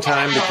a long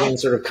time between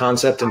sort of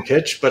concept and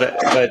pitch, but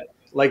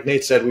like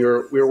Nate said, we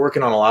were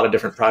working on a lot of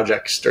different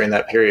projects during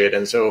that period,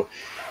 and so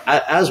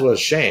as was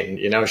Shane.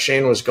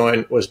 Shane was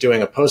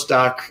doing a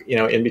postdoc,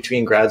 in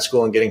between grad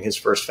school and getting his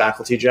first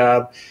faculty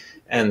job,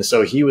 and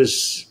so he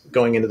was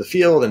going into the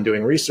field and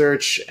doing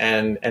research,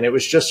 and it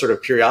was just sort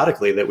of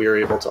periodically that we were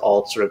able to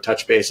all sort of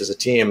touch base as a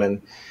team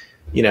and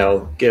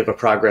give a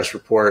progress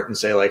report and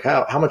say, like,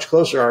 how much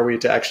closer are we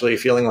to actually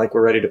feeling like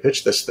we're ready to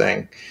pitch this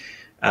thing?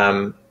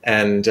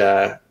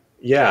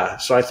 Yeah,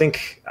 so I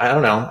think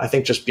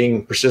just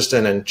being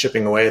persistent and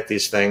chipping away at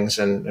these things.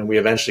 And we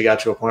eventually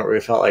got to a point where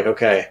we felt like,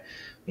 okay,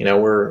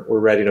 we're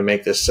ready to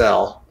make this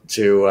sell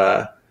to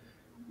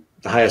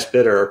the highest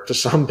bidder, to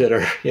some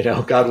bidder,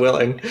 God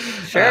willing.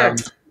 Sure.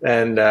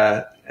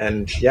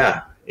 And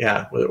yeah,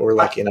 we're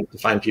lucky enough to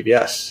find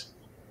PBS.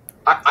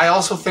 I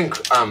also think,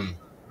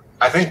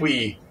 I think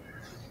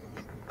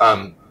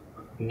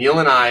Neil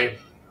and I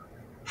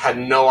had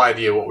no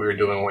idea what we were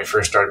doing when we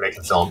first started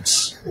making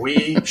films.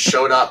 We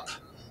showed up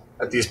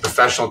at these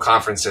professional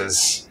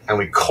conferences and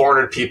we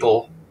cornered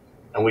people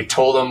and we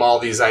told them all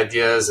these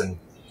ideas, and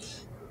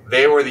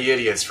they were the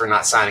idiots for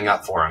not signing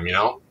up for them,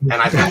 And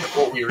I think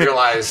what we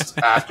realized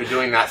after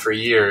doing that for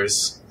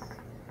years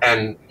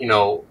and,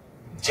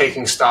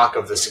 taking stock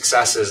of the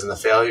successes and the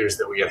failures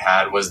that we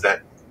had was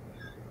that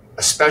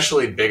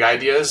especially big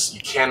ideas,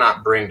 you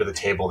cannot bring to the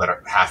table that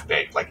are half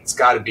baked. Like, you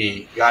got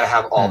to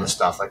have all the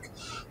stuff. Like,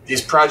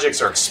 these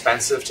projects are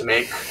expensive to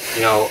make.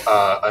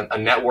 A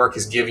network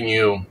is giving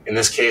you, in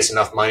this case,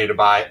 enough money to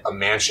buy a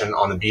mansion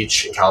on the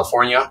beach in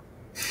California.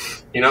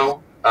 Maybe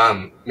not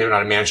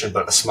a mansion,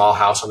 but a small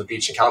house on the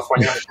beach in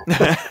California.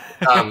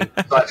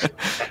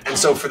 And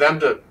so for them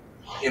to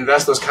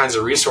invest those kinds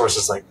of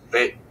resources, like,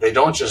 they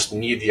don't just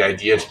need the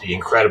idea to be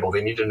incredible.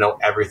 They need to know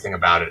everything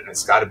about it, and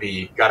it's got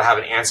to have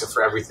an answer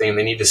for everything.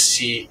 They need to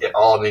see it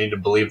all, and they need to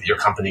believe that your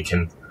company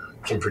can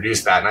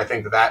produce that. And I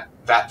think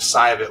that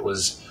side of it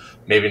was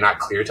maybe not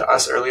clear to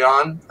us early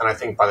on. And I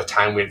think by the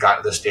time we had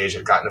gotten to this stage,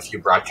 had gotten a few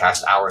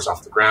broadcast hours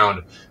off the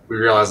ground, we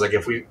realized, like,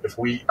 if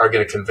we are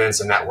going to convince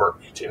a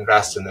network to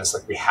invest in this,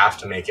 like, we have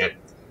to make it.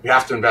 We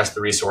have to invest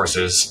the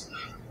resources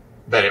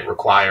that it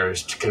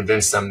requires to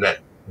convince them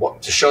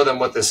to show them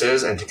what this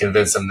is and to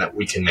convince them that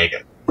we can make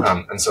it.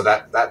 And so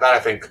that I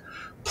think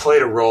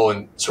played a role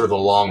in sort of the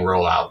long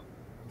rollout.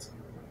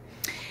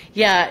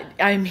 Yeah,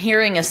 I'm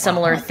hearing a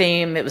similar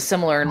theme. It was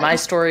similar in my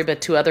story,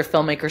 but to other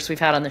filmmakers we've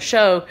had on the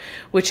show,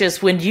 which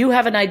is when you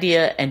have an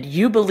idea and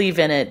you believe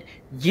in it,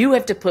 you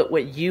have to put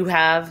what you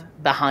have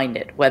behind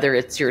it, whether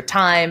it's your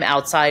time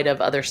outside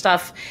of other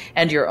stuff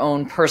and your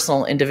own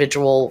personal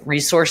individual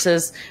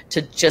resources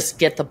to just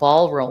get the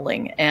ball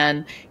rolling.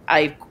 And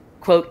I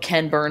quote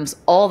Ken Burns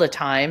all the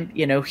time.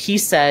 He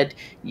said,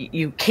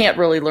 you can't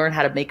really learn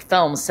how to make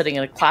films sitting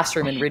in a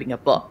classroom and reading a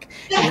book.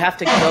 You have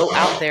to go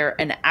out there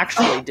and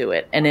actually do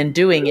it. And in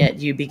doing it,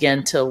 you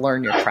begin to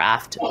learn your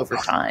craft over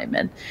time.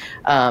 And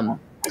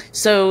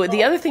so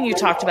the other thing you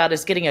talked about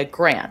is getting a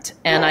grant.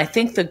 And I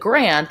think the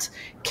grant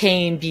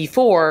came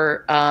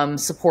before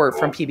support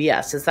from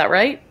PBS. Is that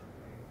right?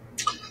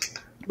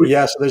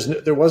 Yeah, so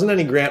there wasn't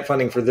any grant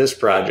funding for this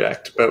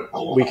project, but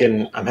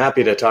I'm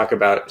happy to talk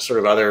about sort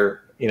of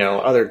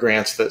other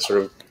grants that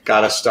sort of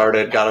got us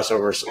started, got us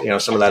over,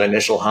 some of that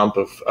initial hump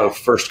of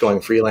first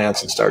going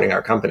freelance and starting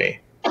our company.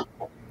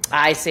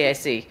 I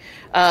see.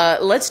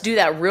 Let's do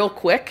that real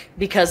quick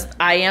because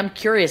I am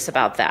curious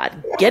about that.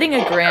 Getting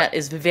a grant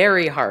is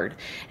very hard,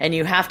 and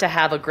you have to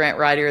have a grant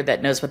writer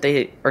that knows what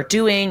they are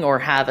doing or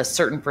have a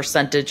certain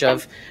percentage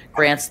of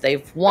grants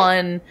they've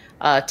won.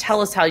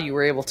 Tell us how you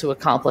were able to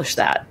accomplish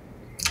that.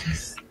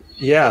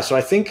 Yeah, so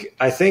I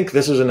think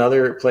this is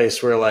another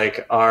place where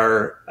like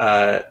our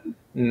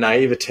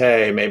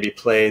naivete maybe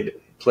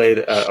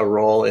played a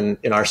role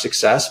in our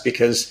success,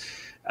 because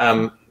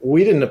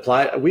we didn't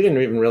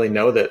even really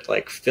know that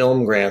like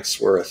film grants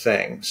were a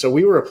thing. So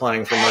we were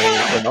applying for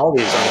money in all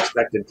these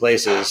unexpected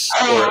places,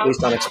 or at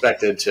least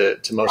unexpected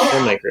to most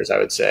filmmakers, I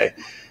would say.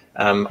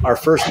 Our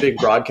first big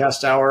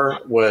broadcast hour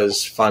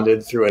was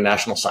funded through a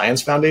National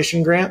Science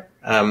Foundation grant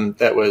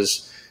that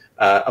was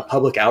a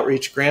public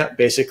outreach grant,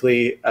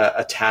 basically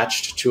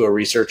attached to a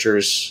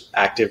researcher's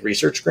active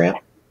research grant.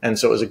 And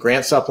so it was a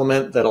grant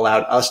supplement that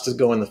allowed us to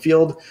go in the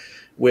field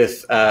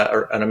with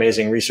an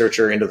amazing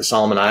researcher into the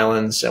Solomon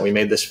Islands. And we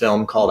made this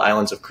film called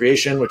Islands of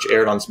Creation, which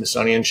aired on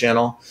Smithsonian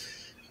Channel.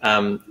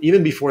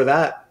 Even before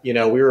that, we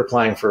were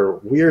applying for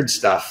weird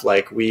stuff.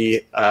 Like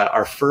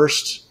our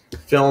first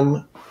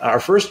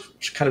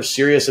kind of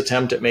serious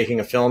attempt at making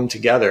a film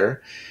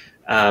together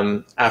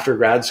after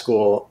grad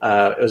school,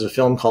 it was a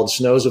film called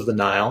Snows of the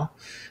Nile,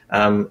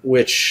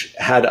 which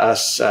had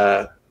us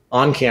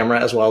on camera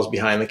as well as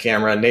behind the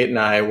camera. Nate and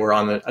I were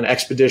on an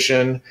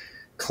expedition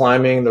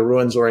climbing the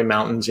Ruwenzori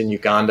Mountains in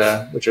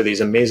Uganda, which are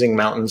these amazing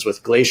mountains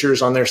with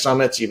glaciers on their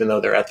summits, even though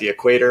they're at the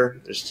equator.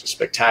 There's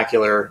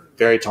spectacular,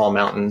 very tall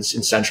mountains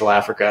in Central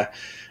Africa.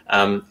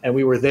 And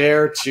we were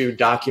there to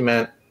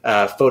document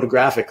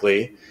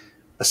photographically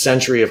a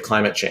century of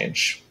climate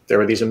change. There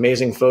were these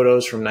amazing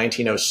photos from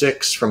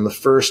 1906 from the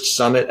first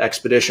summit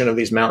expedition of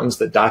these mountains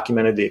that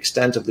documented the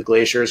extent of the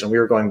glaciers. And we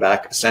were going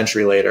back a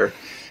century later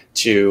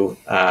to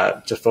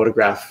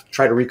photograph,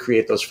 try to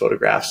recreate those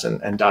photographs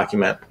and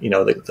document,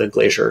 the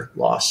glacier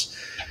loss.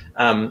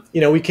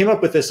 We came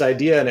up with this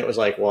idea, and it was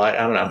like, well, I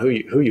don't know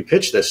who you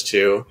pitch this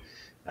to.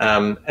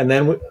 And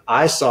then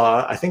I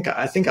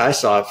think I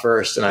saw it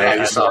first, and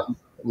I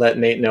let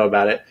Nate know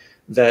about it,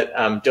 that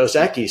Dos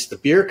Equis, the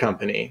beer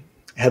company,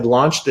 had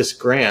launched this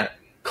grant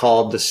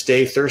called the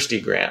Stay Thirsty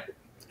Grant.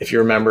 If you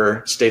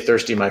remember, Stay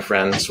Thirsty, my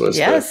friends, was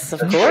of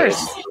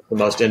course the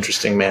most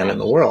interesting man in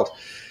the world.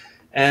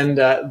 And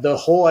the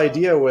whole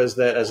idea was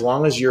that as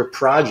long as your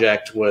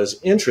project was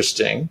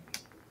interesting,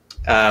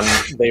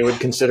 they would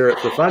consider it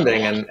for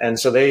funding. And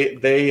so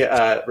they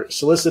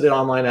solicited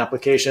online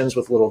applications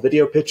with little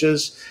video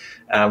pitches.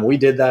 We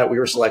did that. We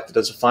were selected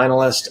as a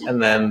finalist,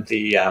 and then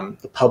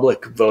the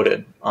public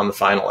voted on the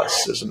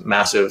finalists. It was a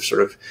massive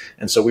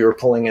and so we were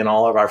pulling in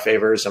all of our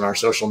favors and our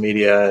social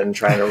media and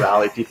trying to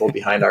rally people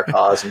behind our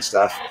cause and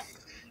stuff.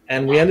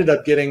 And we ended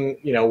up getting,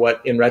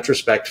 what in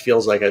retrospect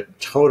feels like a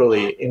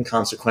totally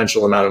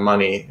inconsequential amount of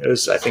money. It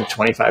was, I think,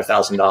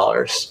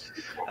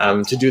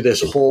 $25,000 to do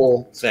this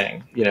whole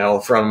thing,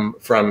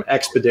 from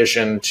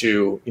expedition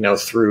to,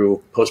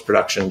 through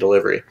post-production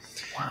delivery.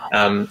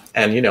 Wow.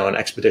 And, an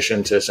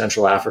expedition to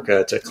Central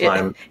Africa to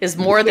climb is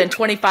more than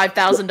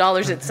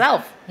 $25,000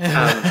 itself.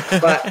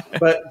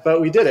 But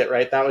we did it,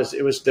 right? That was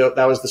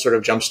the sort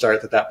of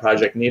jumpstart that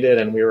project needed.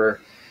 And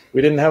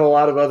we didn't have a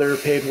lot of other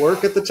paid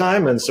work at the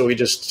time. And so we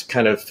just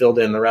kind of filled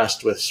in the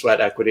rest with sweat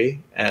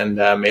equity and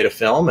made a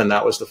film. And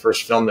that was the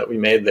first film that we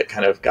made that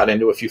kind of got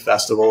into a few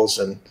festivals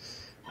and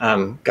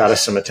got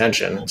us some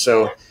attention.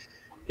 So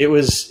it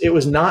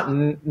was not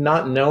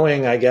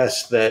knowing, I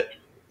guess, that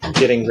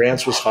getting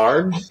grants was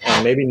hard,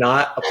 and maybe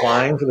not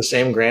applying for the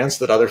same grants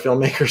that other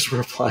filmmakers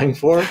were applying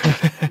for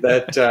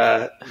that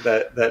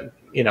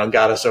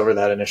got us over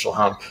that initial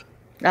hump.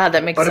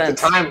 That makes sense. But at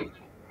the time,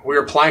 we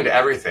were applying to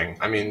everything.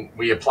 I mean,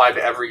 we applied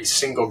to every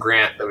single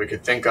grant that we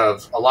could think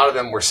of. A lot of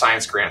them were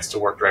science grants to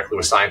work directly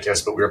with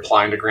scientists, but we were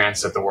applying to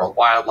grants at the World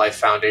Wildlife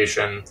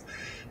Foundation.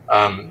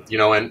 And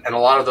a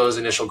lot of those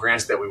initial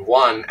grants that we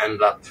won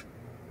ended up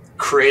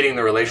creating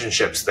the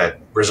relationships that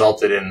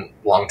resulted in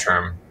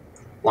long-term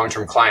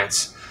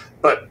clients.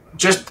 But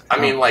just,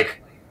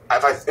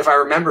 if I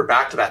remember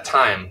back to that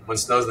time when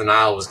Snows of the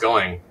Nile was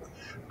going,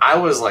 I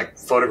was like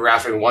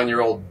photographing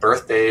 1-year-old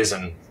birthdays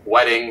and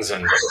weddings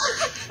and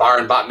bar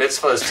and bat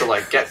mitzvahs to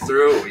like get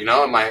through,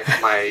 and my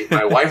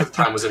wife at the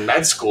time was in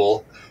med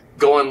school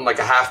going like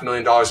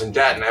 $500,000 in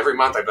debt. And every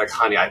month I'd be like,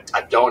 honey, I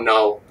don't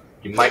know.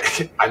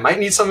 I might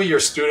need some of your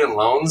student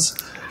loans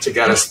to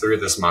get us through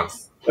this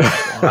month. But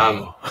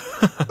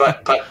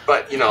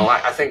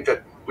I think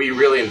that we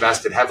really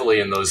invested heavily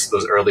in those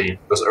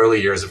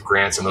early years of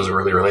grants and those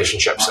early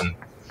relationships. And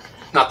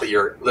not that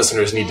your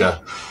listeners need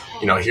to,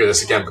 hear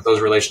this again, but those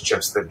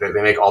relationships, that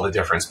they make all the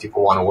difference.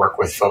 People want to work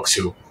with folks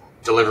who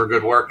deliver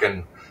good work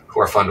and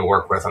who are fun to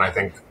work with. And I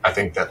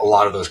think that a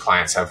lot of those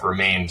clients have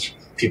remained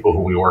people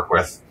who we work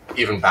with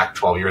even back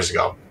 12 years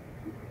ago.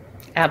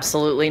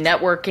 Absolutely.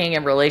 Networking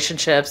and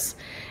relationships.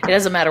 It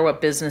doesn't matter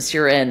what business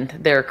you're in.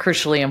 They're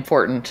crucially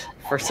important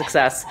for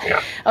success.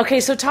 Yeah. Okay,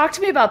 so talk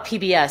to me about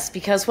PBS,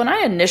 because when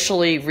I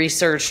initially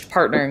researched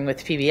partnering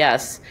with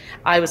PBS,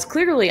 I was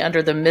clearly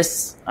under the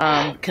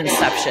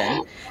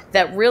misconception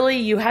that really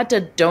you had to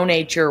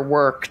donate your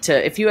work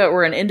to, if you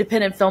were an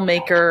independent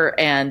filmmaker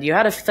and you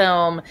had a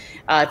film,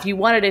 if you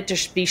wanted it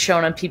to be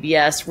shown on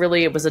PBS,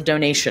 really it was a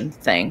donation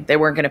thing. They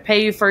weren't going to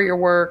pay you for your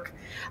work.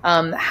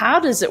 How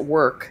does it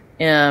work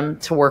to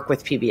work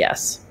with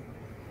PBS?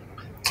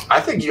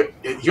 I think you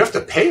have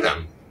to pay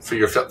them for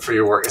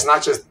your work. It's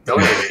not just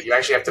donate it. You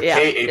actually have to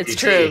pay APT it's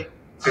true.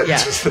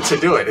 To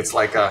do it. It's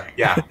like but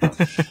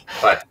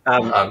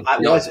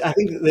I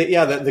think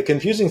the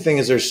confusing thing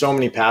is there's so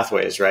many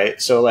pathways,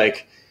 right? So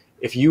like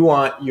if you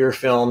want your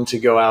film to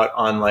go out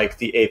on like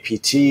the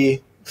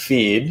APT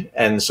feed,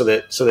 and so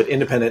that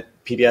independent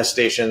PBS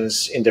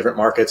stations in different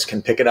markets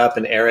can pick it up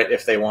and air it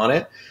if they want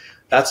it,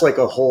 that's like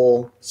a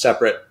whole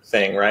separate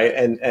thing, right?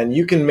 And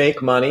you can make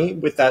money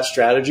with that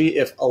strategy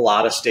if a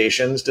lot of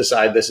stations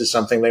decide this is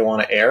something they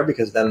want to air,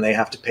 because then they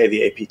have to pay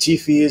the APT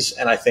fees.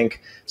 And I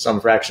think some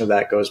fraction of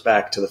that goes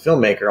back to the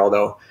filmmaker,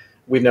 although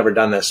we've never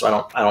done this,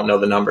 so I don't know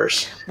the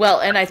numbers.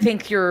 Well, and I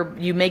think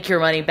you make your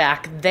money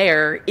back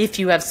there if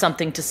you have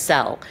something to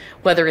sell,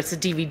 whether it's a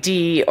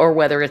DVD or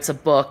whether it's a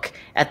book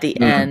at the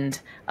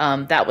end.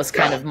 That was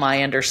kind of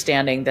my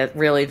understanding, that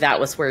really that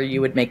was where you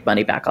would make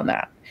money back on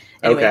that.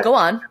 Anyway, Go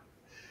on.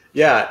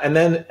 Yeah, and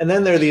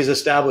then there are these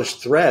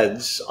established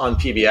threads on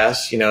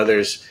PBS. You know,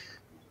 there's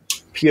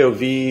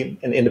POV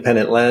and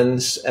independent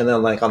lens, and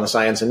then like on the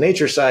science and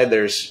nature side,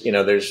 there's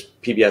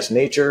PBS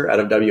Nature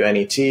out of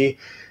WNET,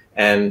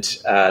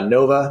 and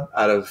Nova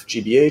out of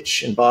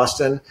GBH in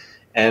Boston.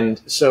 And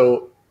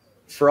so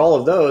for all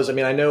of those, I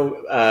mean, I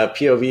know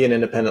POV and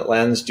independent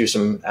lens do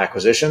some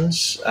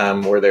acquisitions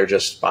where they're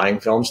just buying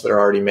films that are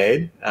already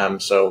made.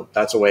 So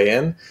that's a way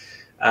in.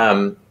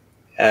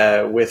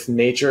 With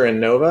Nature and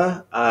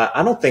Nova,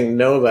 I don't think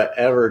Nova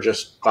ever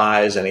just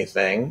buys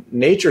anything.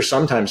 Nature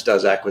sometimes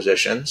does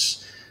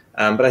acquisitions,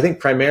 but I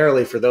think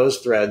primarily for those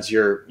threads,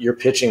 you're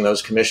pitching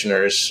those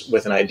commissioners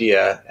with an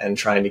idea and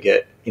trying to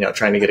get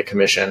a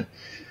commission.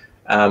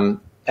 And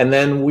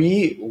then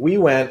we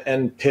went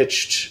and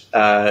pitched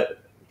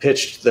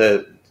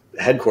the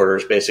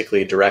headquarters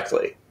basically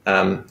directly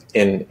in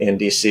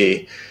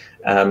DC,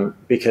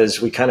 because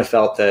we kind of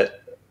felt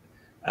that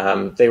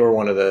they were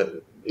one of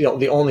the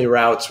only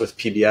routes with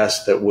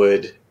PBS that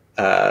would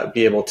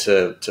be able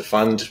to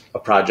fund a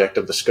project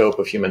of the scope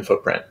of Human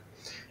Footprint.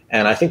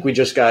 And I think we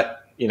just got,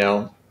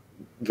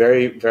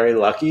 very, very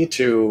lucky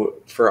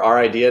for our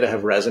idea to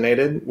have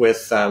resonated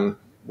with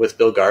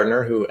Bill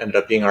Gardner, who ended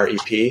up being our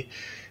EP.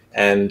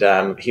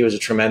 And he was a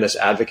tremendous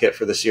advocate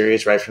for the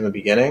series right from the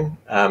beginning.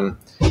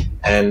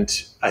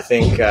 And I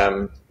think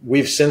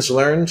we've since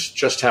learned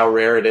just how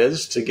rare it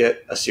is to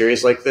get a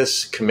series like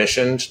this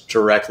commissioned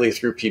directly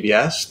through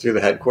PBS, through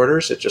the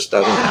headquarters. It just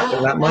doesn't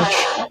happen that much.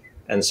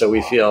 And so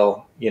we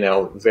feel,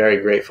 very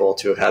grateful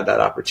to have had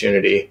that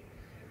opportunity,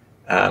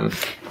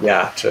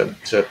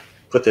 to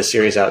put this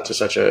series out to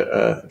such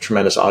a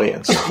tremendous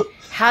audience.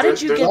 How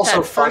did you get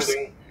that first?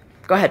 Funding.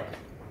 Go ahead.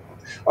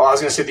 Oh, I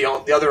was going to say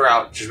the other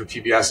route just with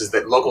PBS is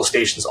that local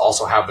stations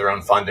also have their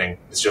own funding.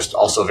 It's just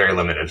also very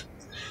limited.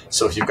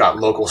 So if you've got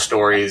local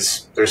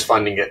stories, there's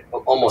funding at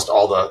almost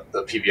all the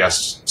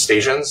PBS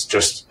stations.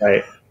 Just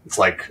right.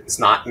 It's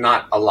not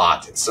a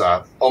lot. It's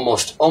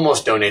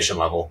almost donation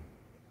level.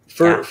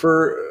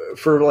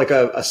 For like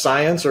a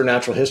science or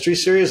natural history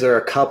series, there are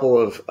a couple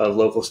of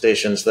local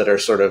stations that are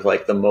sort of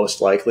like the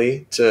most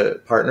likely to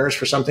partners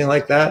for something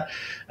like that.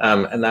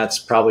 And that's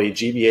probably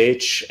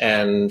GBH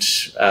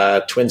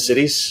and Twin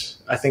Cities,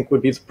 I think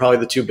would be probably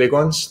the two big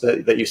ones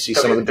that you see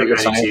some of the bigger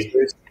science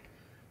series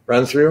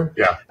run through.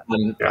 Yeah.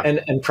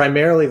 And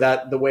primarily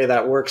the way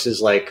that works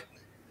is like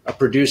a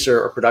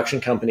producer or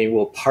production company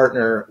will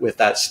partner with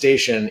that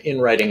station in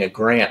writing a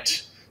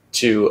grant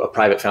to a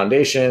private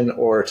foundation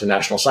or to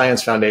National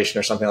Science Foundation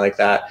or something like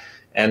that.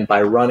 And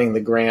by running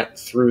the grant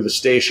through the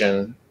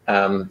station,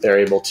 they're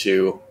able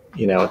to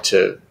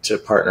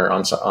partner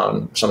on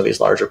some of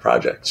these larger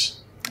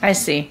projects. I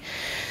see.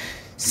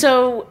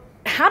 So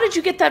how did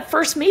you get that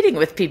first meeting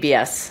with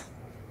PBS?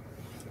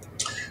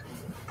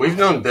 We've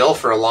known Bill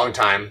for a long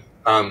time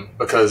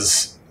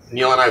because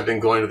Neil and I have been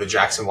going to the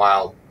Jackson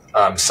Wild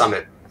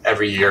Summit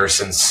every year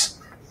since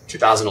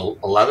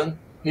 2011.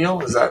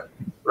 Neil, is that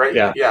right?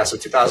 Yeah. So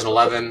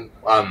 2011,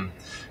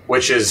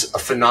 which is a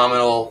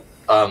phenomenal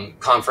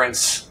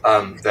conference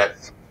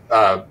that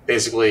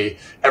basically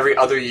every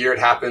other year it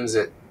happens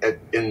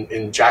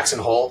in Jackson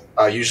Hole,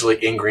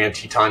 usually in Grand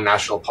Teton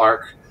National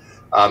Park.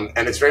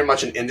 And it's very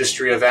much an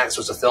industry event. So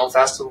it's a film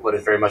festival, but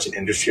it's very much an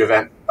industry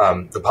event.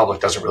 The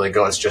public doesn't really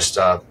go. It's just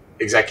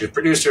executive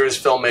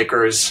producers,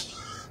 filmmakers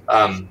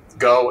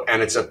go,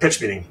 and it's a pitch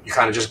meeting. You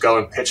kind of just go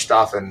and pitch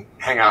stuff and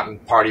hang out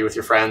and party with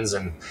your friends,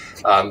 and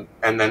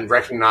then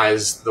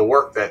recognize the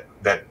work that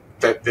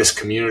this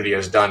community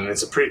has done. And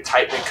it's a pretty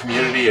tight-knit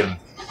community,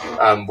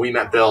 and we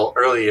met Bill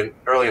early in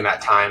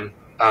that time,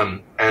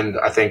 and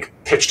I think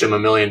pitched him a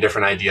million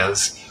different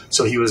ideas.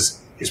 So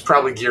he's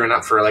probably gearing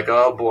up for like,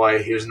 oh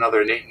boy, here's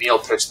another Nate Neal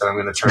pitch that I'm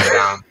going to turn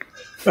down.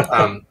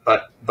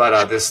 But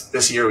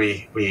this year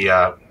we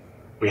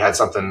had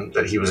something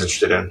that he was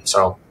interested in.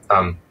 So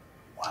wow.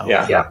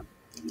 Yeah.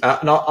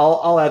 And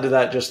I'll add to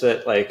that just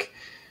that, like,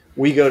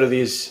 we go to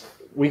these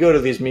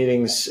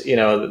meetings,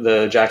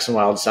 the Jackson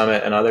Wild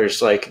Summit and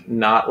others, like,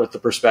 not with the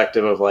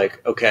perspective of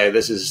like, okay,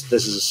 this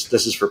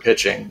is for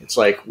pitching. It's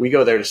like, we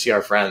go there to see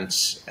our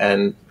friends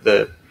and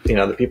the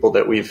people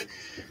that we've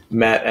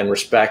met and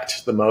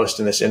respect the most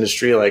in this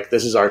industry. Like,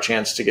 this is our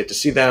chance to get to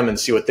see them and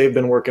see what they've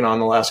been working on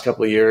the last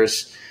couple of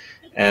years.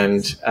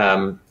 And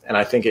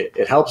I think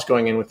it helps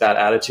going in with that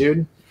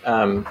attitude.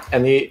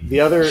 And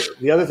the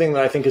other thing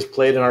that I think has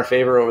played in our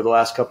favor over the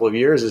last couple of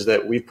years is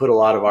that we've put a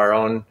lot of our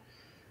own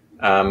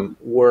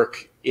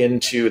work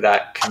into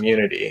that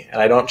community.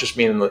 And I don't just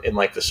mean in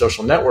like the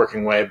social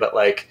networking way, but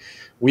like,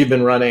 we've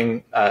been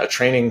running a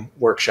training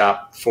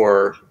workshop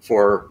for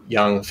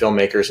young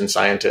filmmakers and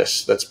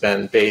scientists that's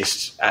been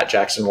based at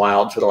Jackson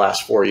Wild for the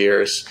last 4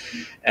 years.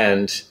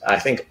 And I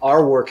think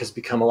our work has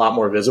become a lot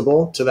more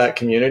visible to that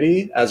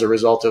community as a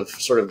result of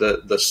sort of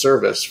the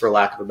service, for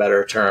lack of a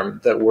better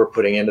term, that we're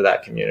putting into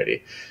that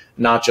community.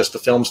 Not just the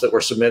films that we're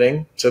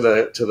submitting to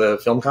the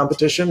film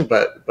competition,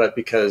 but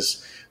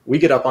because we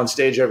get up on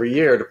stage every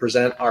year to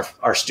present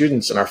our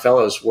students and our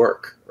fellows'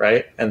 work,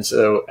 right? And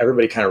so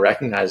everybody kind of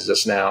recognizes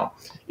us now,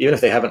 even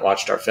if they haven't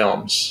watched our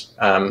films.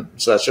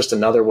 So that's just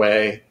another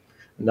way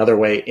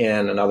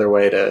in, another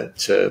way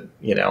to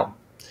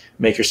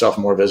make yourself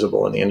more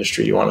visible in the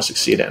industry you want to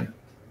succeed in.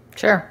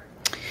 Sure.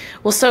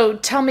 Well, so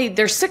tell me,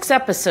 there's 6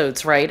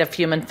 episodes, right, of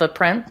Human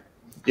Footprint?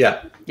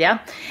 Yeah. Yeah.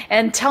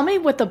 And tell me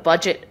what the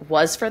budget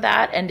was for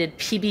that. And did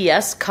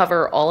PBS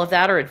cover all of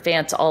that or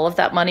advance all of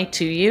that money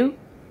to you?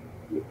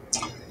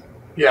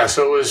 Yeah,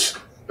 so it was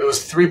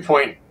just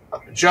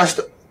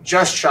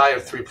shy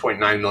of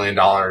 $3.9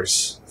 million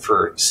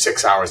for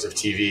 6 hours of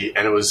TV,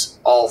 and it was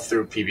all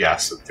through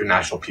PBS, through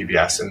national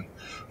PBS. And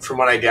from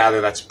what I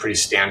gather, that's a pretty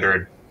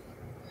standard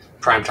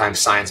primetime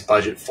science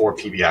budget for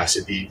PBS.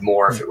 It'd be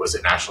more if it was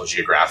at National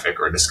Geographic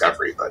or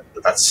Discovery, but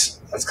that's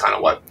kind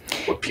of what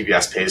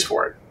PBS pays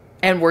for it.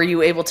 And were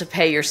you able to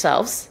pay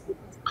yourselves?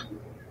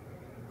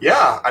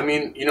 Yeah, I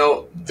mean,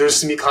 there's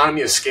some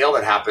economy of scale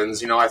that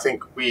happens. I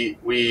think we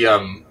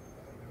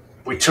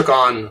took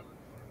on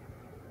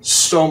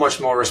so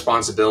much more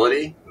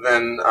responsibility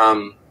than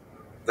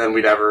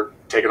we'd ever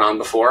taken on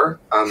before,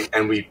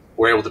 and we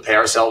were able to pay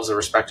ourselves a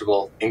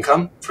respectable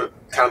income for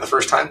kind of the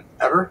first time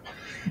ever.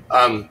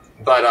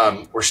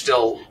 But we're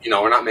still,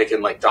 we're not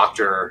making like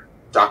doctor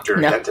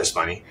dentist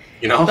money.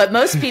 But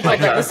most people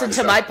that listen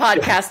to my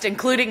podcast,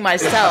 including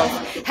myself,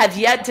 have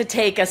yet to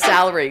take a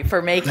salary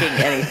for making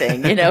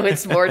anything.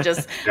 It's more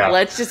just,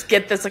 let's just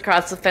get this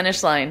across the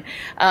finish line.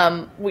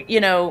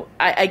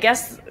 I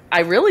guess I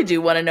really do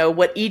want to know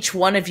what each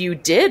one of you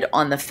did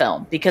on the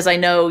film, because I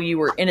know you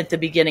were in at the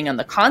beginning on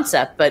the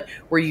concept, but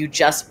were you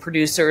just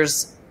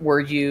producers? Were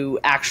you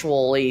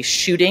actually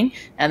shooting?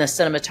 And the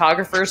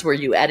cinematographers, were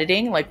you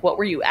editing? Like, what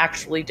were you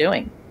actually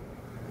doing?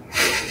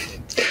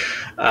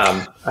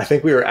 I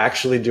think we were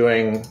actually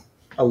doing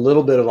a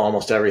little bit of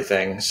almost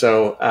everything.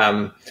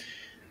 So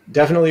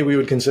definitely we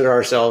would consider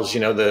ourselves,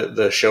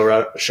 the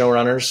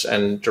showrunners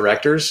and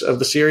directors of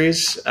the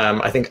series.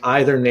 I think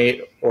either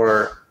Nate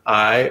or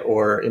I,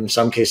 or in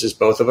some cases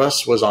both of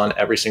us, was on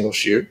every single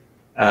shoot.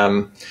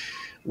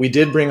 We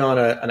did bring on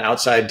an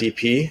outside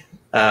DP,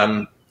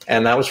 and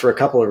that was for a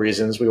couple of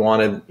reasons. We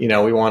wanted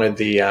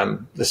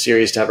the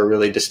series to have a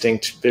really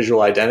distinct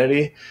visual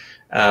identity.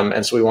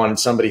 And so we wanted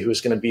somebody who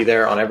was going to be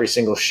there on every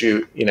single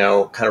shoot,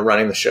 kind of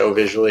running the show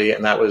visually.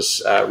 And that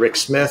was Rick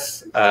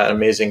Smith, an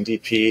amazing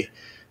DP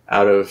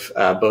out of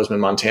Bozeman,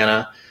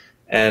 Montana.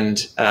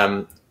 And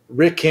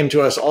Rick came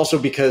to us also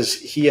because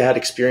he had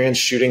experience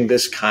shooting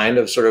this kind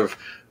of sort of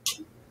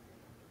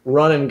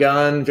run and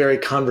gun, very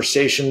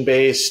conversation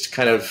based,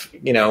 kind of,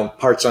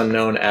 parts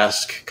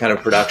unknown-esque kind of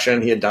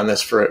production. He had done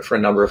this for a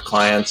number of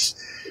clients.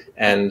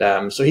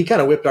 And so he kind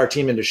of whipped our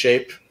team into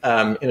shape,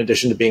 in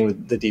addition to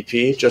being the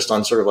DP, just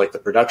on sort of like the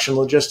production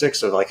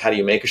logistics of like, how do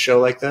you make a show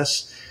like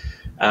this?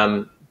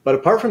 But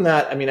apart from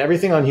that, I mean,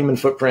 everything on Human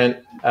Footprint,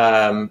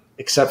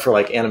 except for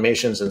like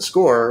animations and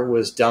score,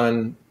 was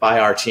done by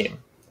our team.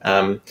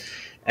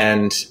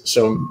 And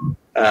so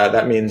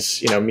that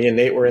means, me and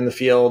Nate were in the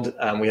field.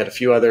 We had a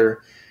few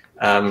other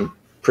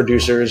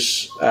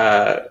producers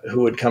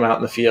who would come out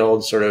in the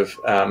field, sort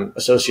of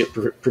associate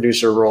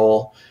producer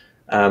role.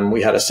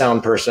 We had a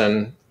sound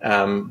person,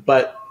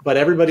 but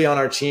everybody on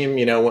our team,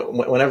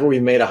 whenever we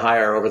made a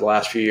hire over the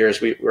last few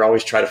years, we're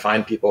always try to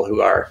find people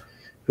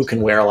who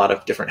can wear a lot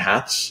of different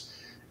hats.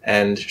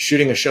 And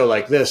shooting a show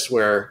like this,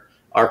 where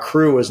our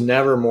crew was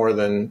never more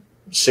than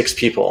 6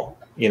 people,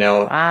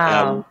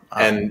 Wow.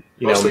 And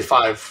mostly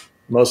 5,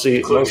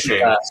 mostly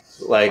Shane.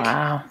 like,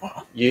 wow.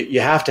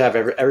 you have to have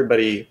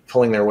everybody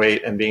pulling their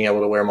weight and being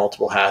able to wear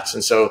multiple hats.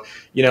 And so,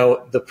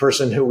 the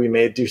person who we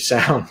made do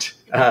sound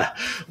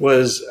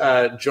was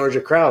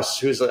Georgia Krause,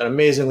 who's an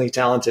amazingly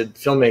talented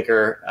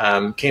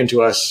filmmaker, came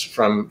to us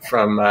from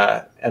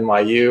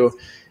NYU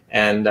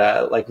and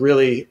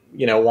really,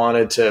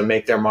 wanted to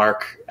make their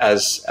mark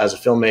as a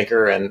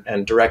filmmaker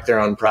and direct their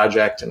own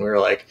project. And we were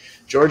like,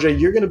 Georgia,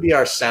 you're going to be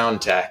our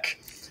sound tech.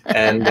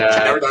 And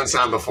I've never done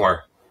sound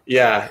before.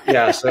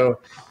 Yeah. So,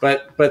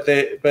 but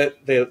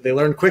they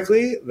learned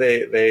quickly. They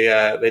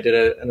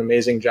did an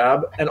amazing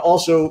job, and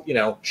also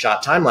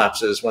shot time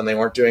lapses when they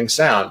weren't doing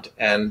sound,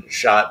 and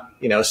shot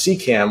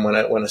C-cam when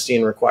a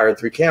scene required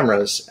 3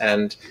 cameras,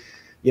 and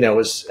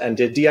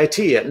did DIT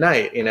at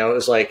night. It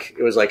was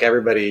like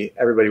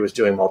everybody was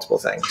doing multiple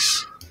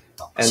things.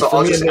 And so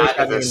I'll just add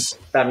to this.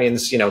 That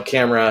means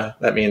camera.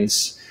 That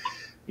means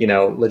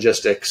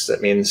logistics.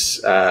 That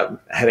means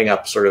heading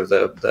up sort of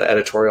the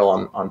editorial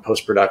on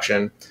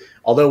post-production.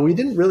 Although we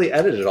didn't really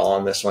edit it all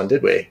on this one,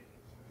 did we?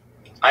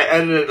 I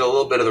edited a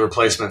little bit of the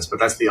replacements, but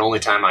that's the only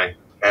time I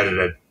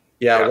edited.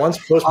 Yeah. Once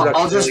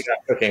post-production really got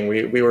cooking,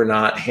 we were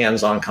not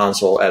hands-on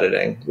console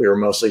editing. We were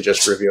mostly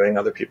just reviewing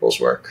other people's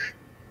work.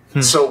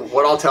 So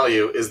what I'll tell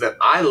you is that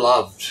I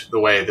loved the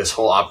way this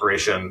whole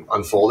operation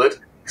unfolded.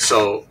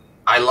 So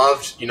I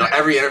loved,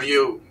 every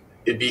interview,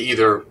 it'd be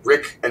either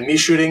Rick and me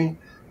shooting,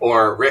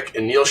 or Rick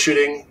and Neil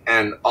shooting,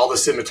 and all the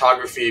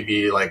cinematography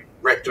be like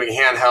Rick doing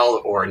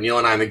handheld, or Neil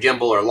and I in the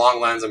gimbal or long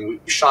lens. I mean,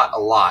 we shot a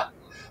lot.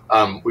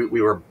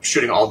 We were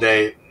shooting all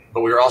day,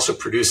 but we were also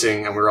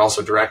producing and we were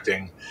also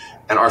directing.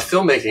 And our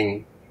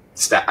filmmaking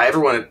staff,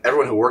 everyone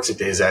who works at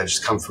Days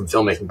Edge come from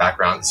filmmaking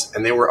backgrounds,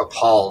 and they were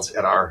appalled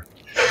at our,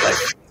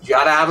 you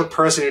got to have a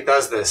person who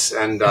does this,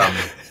 and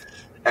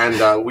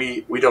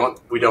we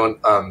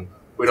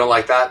don't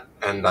like that,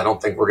 and I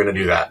don't think we're going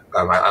to do that.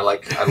 I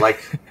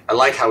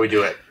like how we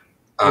do it.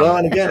 Well,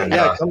 and again,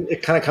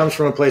 it kind of comes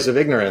from a place of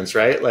ignorance,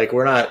 right? Like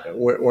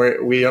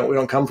we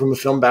don't come from a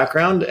film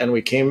background, and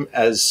we came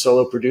as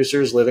solo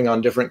producers living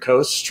on different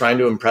coasts, trying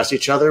to impress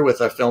each other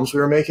with our films we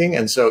were making.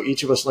 And so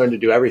each of us learned to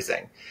do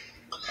everything,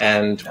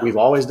 and we've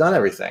always done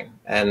everything,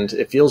 and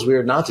it feels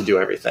weird not to do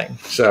everything.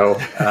 So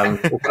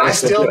I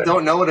still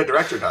don't know what a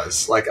director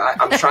does. Like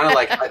I'm trying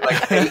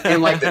to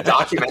in the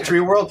documentary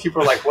world,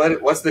 people are like,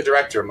 what's the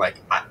director? I'm like,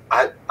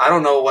 I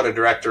don't know what a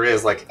director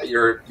is. Like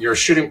you're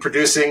shooting,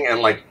 producing, and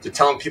like you're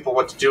telling people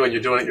what to do, and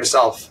you're doing it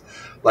yourself.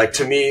 Like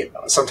to me,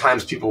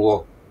 sometimes people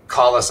will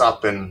call us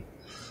up and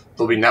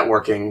they'll be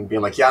networking,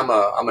 being like, yeah,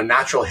 I'm a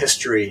natural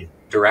history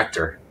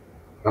director.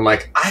 I'm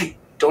like, I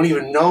don't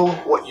even know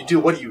what you do.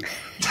 What do you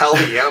tell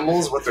the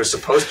animals what they're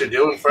supposed to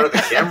do in front of the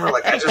camera?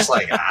 Like I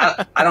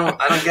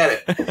don't get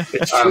it.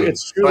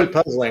 It's truly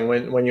puzzling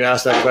when you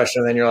ask that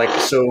question, and then you're like,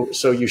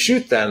 so you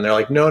shoot then? They're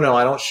like, no,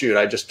 I don't shoot.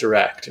 I just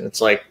direct. And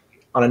it's like,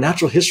 on a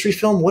natural history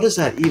film, what does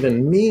that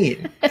even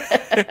mean?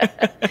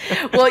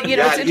 Well, it's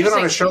interesting. Even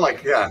on a show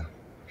like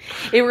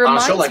it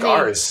reminds on a show like me,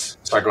 ours.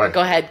 Sorry, go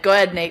ahead. Go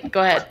ahead, Nate.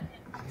 Go ahead.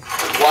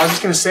 Well, I was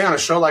just going to say, on a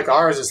show like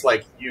ours, it's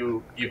like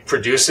you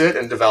produce it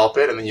and develop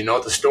it, and then you know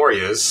what the story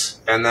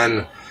is, and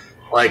then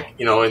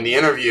in the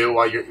interview,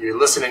 while you're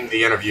listening to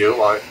the interview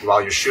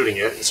while you're shooting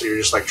it, and so you're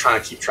just like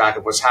trying to keep track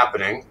of what's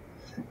happening,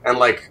 and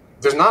like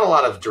there's not a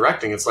lot of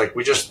directing. It's like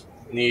we just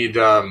need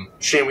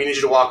Shane. We need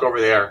you to walk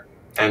over there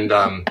and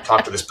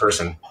talk to this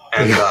person,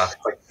 and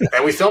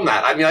and we film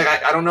that. I mean,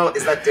 I don't know.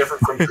 Is that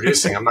different from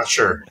producing? I'm not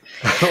sure.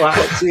 Well,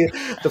 see,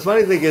 the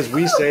funny thing is,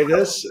 we say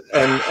this,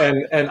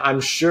 and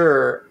I'm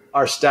sure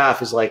our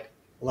staff is like,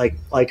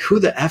 who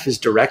the F is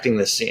directing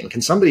this scene?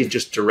 Can somebody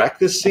just direct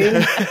this scene?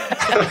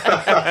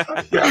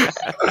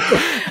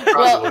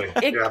 Well,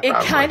 it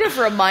kind of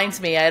reminds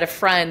me, I had a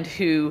friend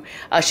who,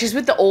 she's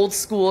with the old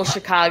school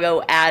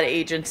Chicago ad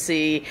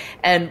agency,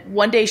 and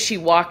one day she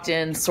walked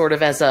in sort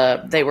of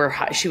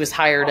she was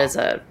hired as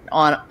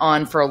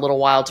on for a little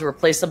while to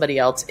replace somebody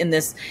else in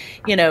this,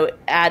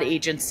 ad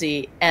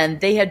agency, and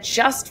they had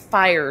just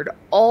fired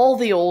all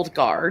the old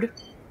guard.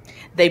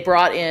 They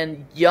brought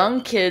in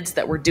young kids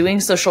that were doing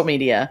social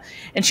media.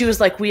 And she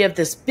was like, we have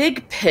this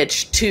big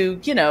pitch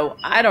to,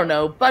 I don't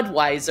know,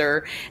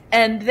 Budweiser.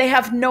 And they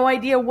have no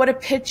idea what a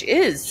pitch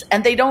is.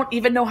 And they don't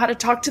even know how to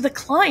talk to the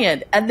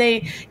client. And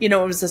they, it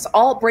was this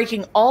all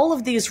breaking all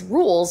of these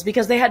rules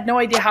because they had no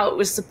idea how it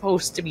was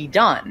supposed to be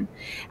done.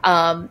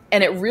 And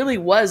it really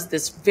was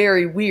this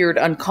very weird,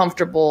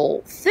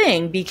 uncomfortable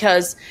thing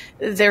because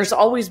there's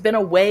always been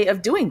a way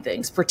of doing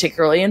things,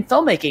 particularly in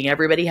filmmaking.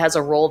 Everybody has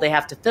a role they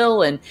have to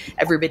fill, and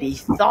everybody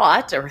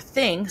thought or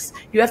thinks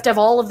you have to have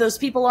all of those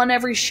people on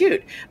every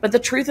shoot. But the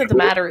truth of the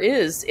matter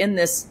is, in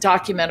this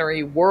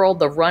documentary world,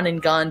 the run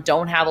and gun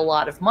don't have a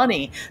lot of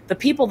money. The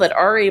people that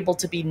are able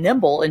to be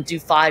nimble and do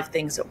 5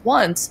 things at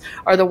once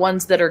are the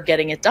ones that are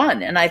getting it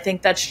done. And I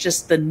think that's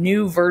just the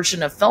new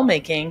version of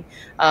filmmaking,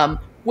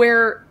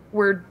 where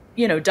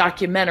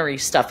documentary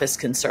stuff is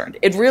concerned.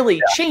 It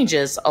really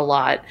changes a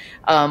lot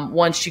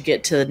once you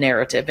get to the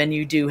narrative, and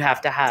you do have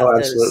to have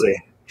those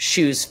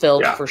shoes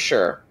filled for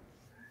sure.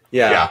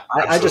 Yeah.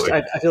 I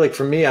absolutely. feel like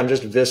for me, I'm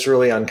just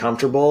viscerally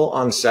uncomfortable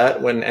on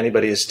set when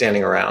anybody is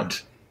standing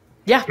around.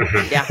 Yeah,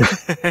 yeah.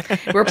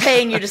 We're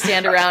paying you to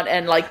stand around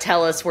and like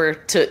tell us where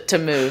to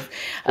move.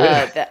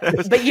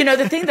 But you know,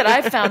 the thing that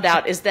I've found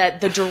out is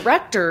that the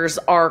directors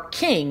are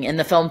king in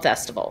the film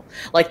festival.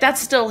 Like that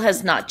still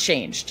has not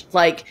changed.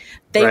 Like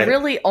they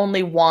really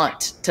only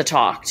want to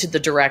talk to the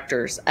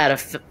directors at a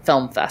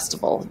film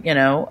festival, you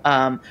know,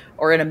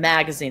 or in a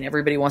magazine.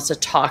 Everybody wants to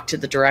talk to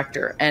the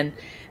director, and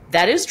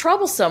that is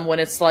troublesome when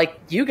it's like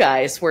you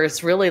guys, where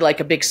it's really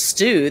like a big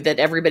stew that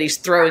everybody's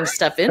throwing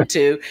stuff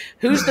into.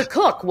 Who's the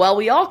cook? Well,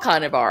 we all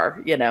kind of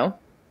are, you know?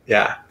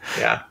 Yeah.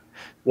 Yeah.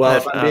 Well,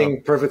 if I'm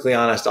being perfectly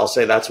honest, I'll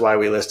say that's why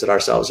we listed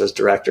ourselves as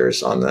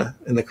directors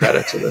in the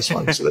credits of this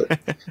one, so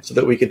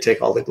that we could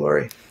take all the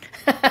glory.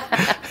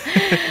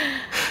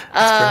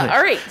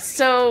 All right.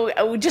 So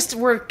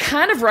we're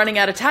kind of running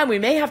out of time. We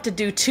may have to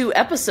do 2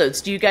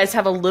 episodes. Do you guys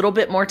have a little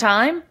bit more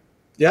time?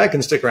 Yeah, I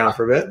can stick around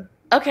for a bit.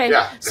 Okay.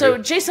 Yeah. So,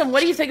 Jason,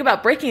 what do you think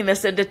about breaking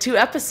this into 2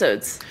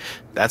 episodes?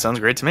 That sounds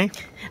great to me.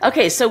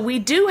 Okay, so we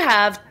do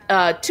have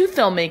 2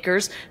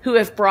 filmmakers who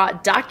have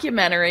brought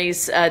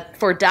documentaries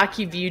for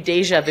DocuView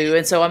Deja Vu.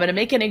 And so I'm going to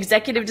make an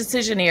executive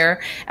decision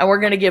here, and we're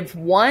going to give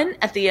one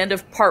at the end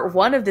of part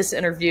 1 of this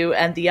interview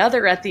and the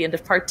other at the end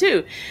of part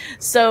 2.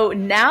 So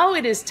now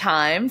it is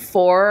time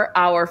for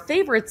our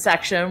favorite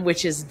section,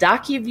 which is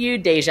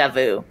DocuView Deja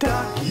Vu.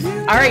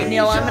 All right,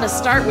 Neil, I'm going to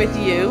start with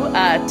you.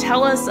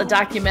 Tell us a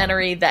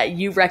documentary that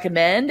you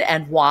recommend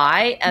and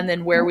why, and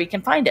then where we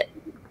can find it.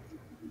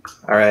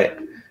 All right.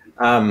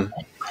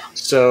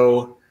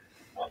 So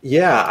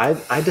yeah,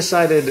 I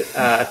decided,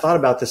 I thought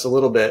about this a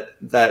little bit,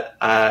 that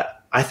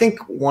I think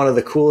one of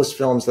the coolest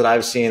films that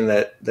I've seen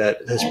that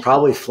has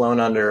probably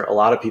flown under a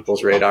lot of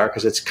people's radar,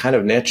 because it's kind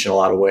of niche in a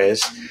lot of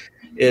ways,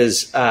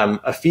 is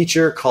a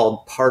feature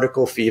called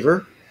Particle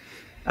Fever,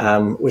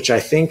 which I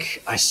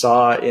think I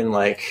saw in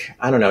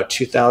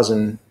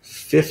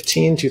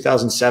 2015,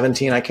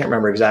 2017. I can't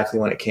remember exactly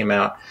when it came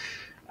out.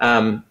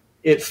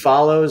 It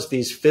follows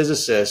these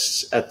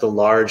physicists at the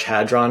Large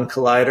Hadron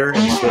Collider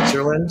in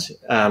Switzerland,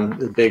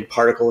 the big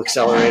particle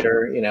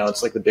accelerator. You know,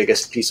 it's like the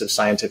biggest piece of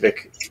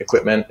scientific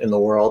equipment in the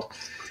world,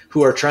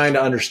 who are trying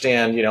to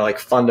understand, you know, like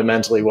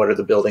fundamentally what are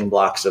the building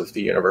blocks of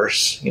the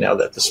universe, you know,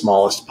 at the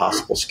smallest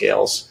possible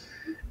scales.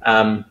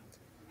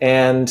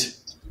 And,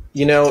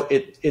 you know,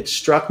 it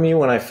struck me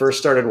when I first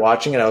started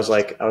watching it. I was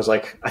like,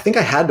 I think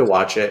I had to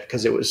watch it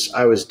because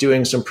I was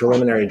doing some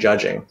preliminary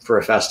judging for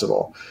a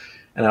festival.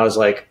 And I was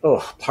like,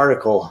 oh,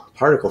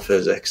 particle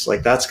physics,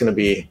 like that's going to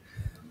be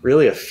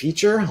really a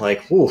feature,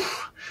 like,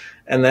 woof.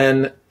 And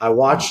then I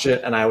watched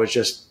it and I was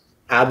just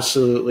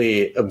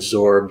absolutely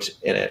absorbed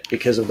in it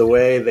because of the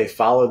way they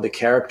followed the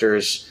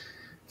characters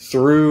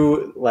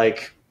through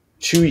like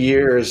 2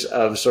 years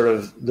of sort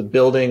of the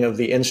building of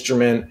the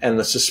instrument and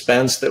the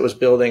suspense that was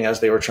building as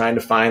they were trying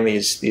to find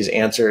these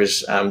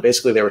answers.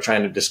 Basically, they were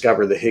trying to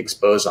discover the Higgs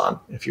boson,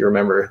 if you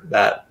remember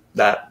that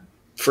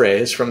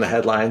phrase from the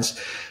headlines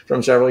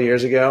from several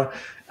years ago.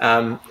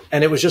 And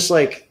it was just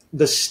like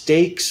the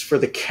stakes for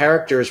the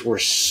characters were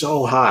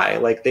so high.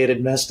 Like they had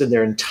invested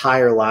their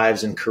entire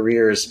lives and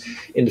careers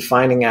into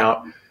finding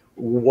out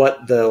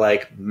what the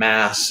like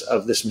mass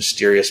of this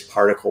mysterious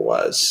particle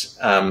was.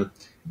 And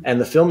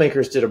the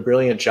filmmakers did a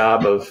brilliant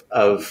job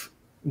of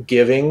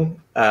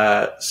giving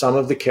some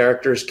of the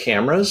characters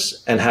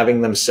cameras and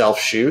having them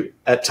self-shoot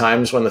at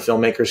times when the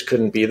filmmakers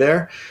couldn't be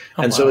there.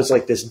 So it's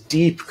like this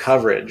deep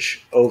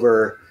coverage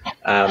over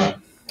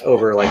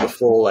like a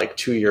full like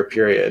 2-year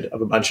period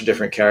of a bunch of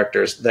different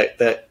characters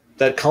that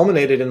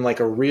culminated in like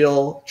a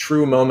real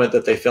true moment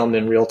that they filmed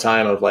in real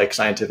time of like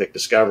scientific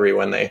discovery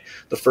when the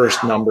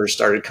first numbers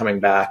started coming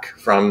back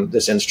from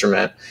this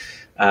instrument.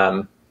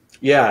 It's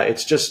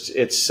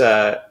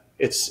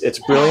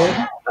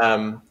brilliant.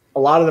 A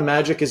lot of the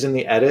magic is in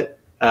the edit.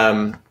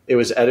 It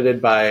was edited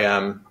by,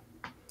 I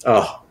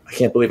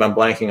can't believe I'm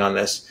blanking on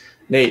this.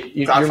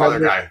 Nate, Godfather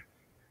guy.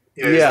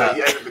 Yeah.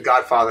 The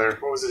Godfather.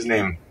 What was his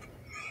name?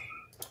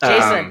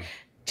 Jason.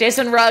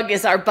 Jason Rugg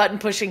is our button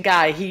pushing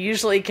guy. He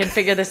usually can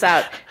figure this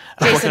out.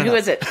 Jason, who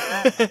is it?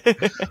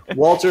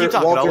 Walter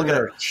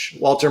Murch.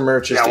 Walter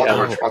Murch is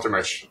Walter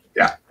Murch.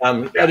 Yeah.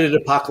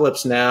 Edited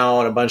Apocalypse Now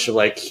and a bunch of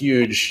like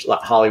huge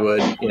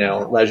Hollywood, you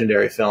know,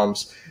 legendary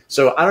films.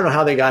 So I don't know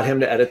how they got him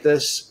to edit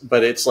this,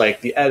 but it's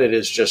like the edit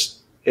is just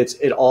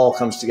it all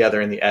comes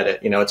together in the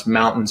edit. You know, it's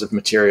mountains of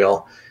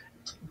material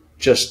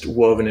just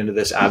woven into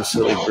this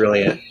absolutely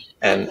brilliant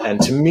and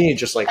to me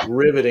just like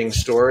riveting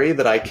story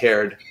that I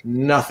cared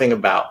nothing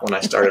about when I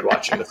started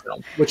watching the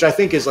film, which I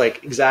think is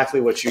like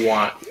exactly what you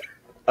want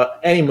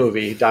any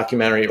movie,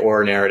 documentary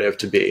or narrative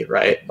to be,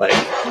 right? Like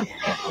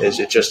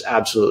it just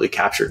absolutely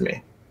captured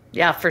me.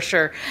 Yeah, for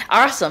sure.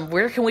 Awesome.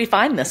 Where can we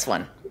find this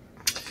one?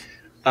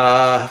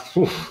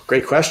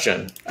 Great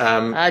question.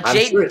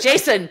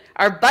 Jason,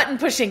 our button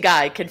pushing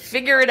guy, can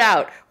figure it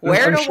out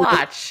where to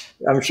watch.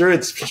 I'm sure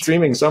it's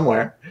streaming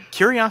somewhere.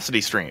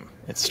 Curiosity Stream.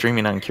 It's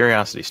streaming on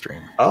Curiosity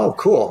Stream. Oh,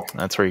 cool.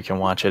 That's where you can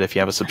watch it if you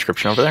have a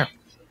subscription over there.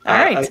 All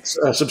right.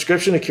 A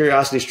subscription to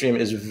CuriosityStream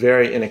is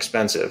very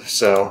inexpensive,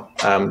 so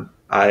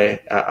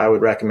I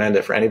would recommend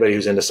it for anybody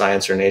who's into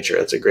science or nature.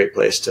 It's a great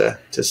place to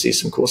see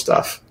some cool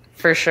stuff.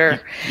 For sure.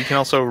 You can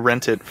also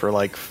rent it for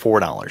like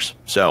 $4.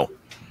 So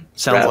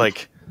sounds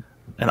like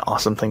an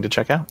awesome thing to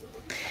check out.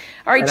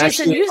 All right, and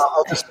Jason, actually,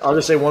 I'll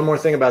just say one more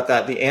thing about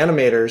that. The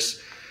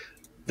animators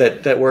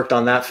that worked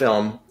on that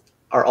film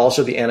are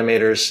also the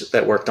animators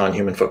that worked on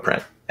Human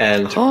Footprint.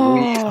 And we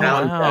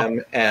found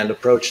them and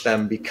approached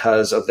them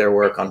because of their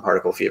work on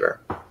Particle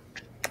Fever.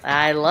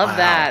 I love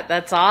that.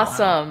 That's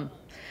awesome. Wow.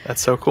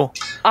 That's so cool.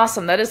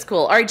 Awesome. That is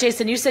cool. All right,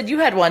 Jason, you said you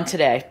had one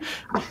today.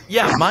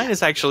 Yeah, mine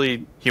is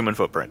actually Human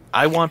Footprint.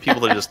 I want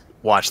people to just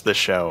watch this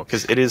show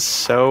because it is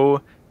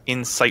so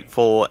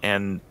insightful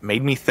and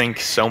made me think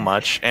so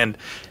much. And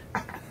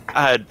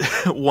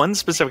one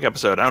specific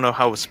episode, I don't know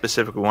how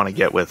specific we want to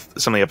get with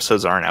some of the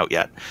episodes that aren't out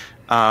yet.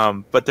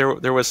 But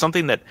there was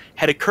something that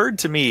had occurred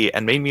to me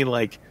and made me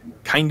like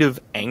kind of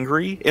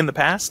angry in the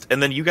past.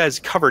 And then you guys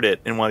covered it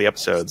in one of the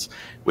episodes,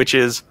 which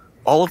is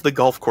all of the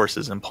golf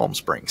courses in Palm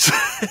Springs.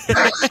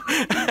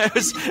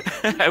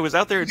 I was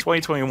out there in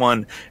 2021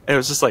 and it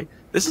was just like,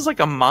 this is like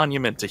a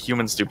monument to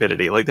human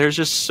stupidity. Like there's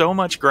just so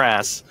much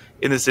grass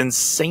in this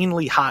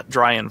insanely hot,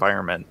 dry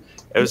environment.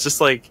 It was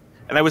just like,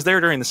 and I was there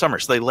during the summer,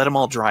 so they let them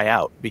all dry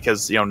out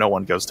because, no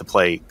one goes to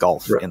play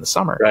golf in the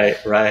summer.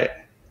 Right.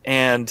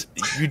 And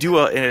you do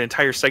an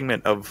entire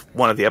segment of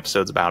one of the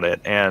episodes about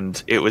it,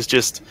 and it was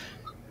just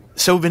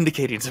so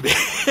vindicating to me.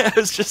 I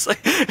was just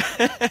like,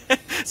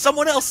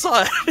 someone else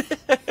saw it.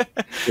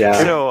 Yeah.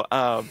 So,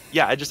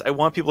 I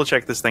want people to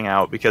check this thing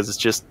out because it's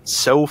just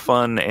so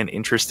fun and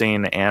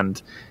interesting,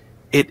 and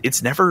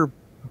it's never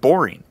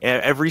boring.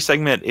 Every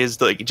segment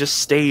is like, it just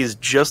stays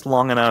just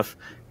long enough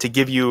to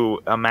give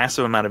you a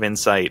massive amount of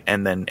insight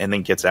and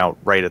then gets out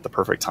right at the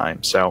perfect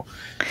time. So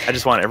I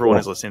just want everyone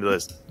who's listening to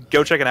this,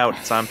 go check it out.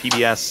 It's on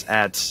PBS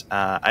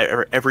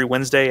at every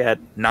Wednesday at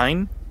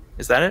 9.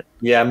 Is that it?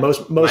 Yeah,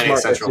 most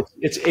markets.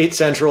 It's 8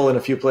 Central in a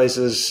few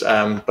places.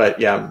 But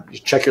yeah,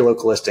 check your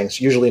local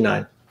listings. Usually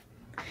 9.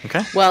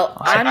 Okay.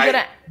 Well,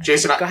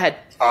 Jason, go ahead.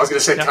 I was going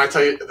to say, can I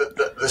tell you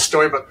the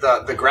story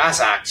about the Grass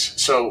Act?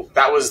 So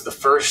that was the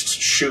first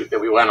shoot that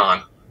we went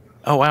on.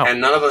 Oh, wow. And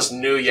none of us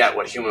knew yet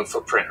what Human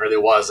Footprint really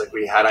was. Like,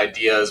 we had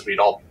ideas. We'd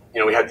all,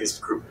 we had these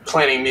group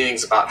planning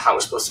meetings about how it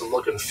was supposed to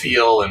look and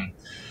feel. And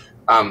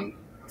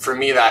for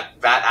me, that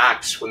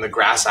act, when the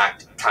Grass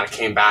Act kind of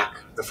came back,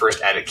 the first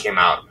edit came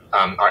out.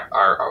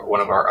 One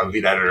of our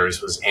lead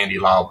editors was Andy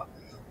Laub.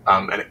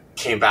 And it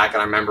came back,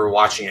 and I remember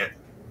watching it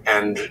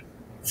and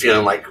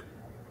feeling like,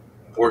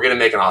 we're going to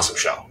make an awesome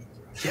show.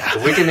 Yeah.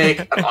 If we can make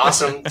an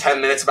awesome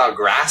 10 minutes about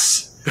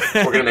grass,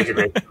 we're going to make a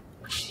great show.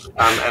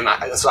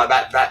 So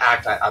that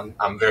act,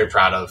 I'm very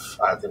proud of.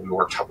 I think we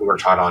worked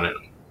hard on it.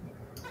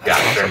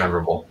 Yeah, very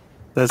memorable.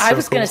 I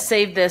was going to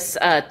save this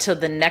to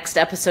the next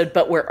episode,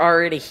 but we're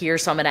already here,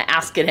 so I'm going to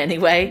ask it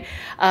anyway.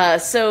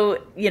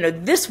 So,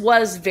 this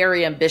was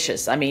very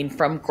ambitious. I mean,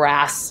 from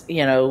grass,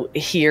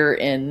 here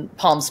in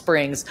Palm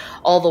Springs,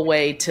 all the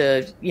way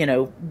to,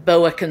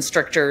 boa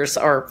constrictors,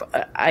 or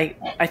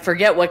I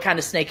forget what kind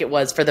of snake it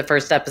was for the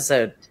first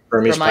episode.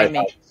 Burmese Remind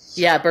python. me.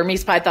 Yeah,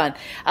 Burmese python.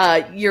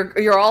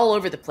 You're all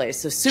over the place.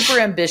 So super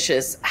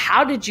ambitious.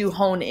 How did you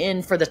hone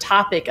in for the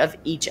topic of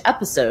each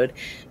episode?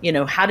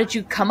 How did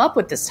you come up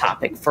with this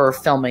topic for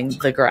filming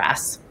the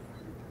grass?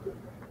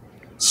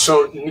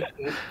 So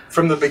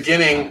from the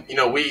beginning,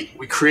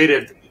 we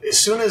created, as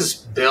soon as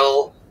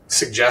Bill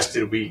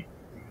suggested we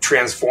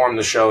transform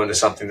the show into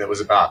something that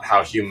was about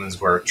how humans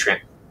were,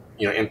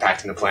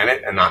 impacting the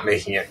planet and not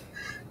making it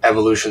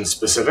evolution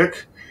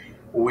specific.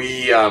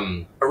 We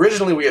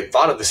originally we had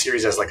thought of the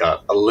series as like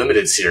a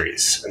limited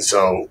series, and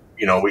so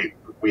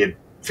we had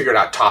figured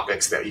out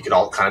topics that you could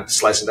all kind of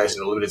slice and dice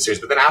into a limited series.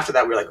 But then after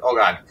that, we were like, oh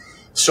god,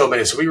 so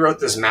many. So we wrote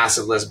this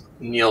massive list.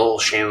 Neil,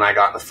 Shane, and I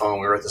got on the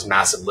phone. We wrote this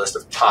massive list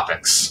of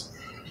topics.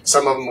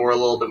 Some of them were a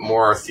little bit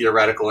more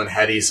theoretical and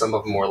heady. Some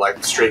of them were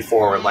like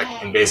straightforward,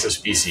 like invasive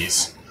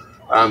species.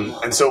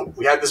 And so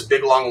we had this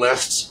big long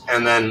list,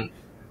 and then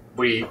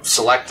we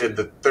selected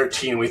the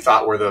 13 we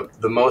thought were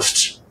the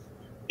most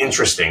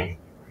interesting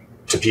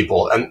to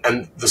people,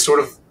 and the sort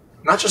of,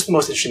 not just the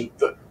most interesting,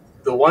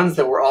 the ones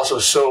that were also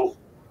so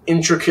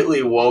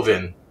intricately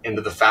woven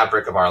into the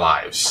fabric of our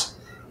lives,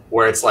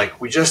 where it's like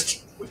we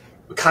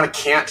kind of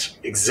can't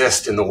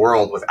exist in the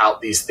world without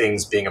these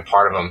things being a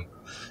part of them.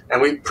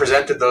 And we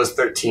presented those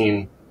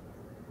 13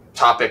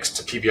 topics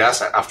to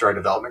PBS after our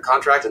development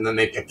contract, and then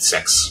they picked the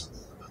six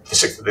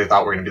that they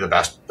thought were going to be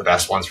the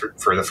best ones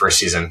for the first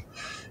season.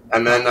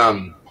 And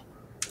then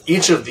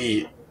each of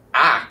the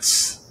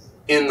acts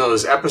in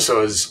those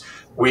episodes,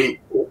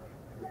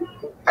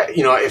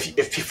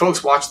 if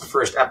folks watch the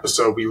first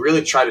episode, we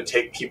really try to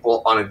take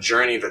people on a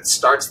journey that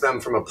starts them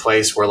from a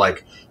place where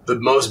like the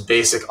most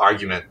basic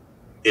argument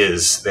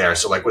is there.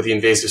 So like with the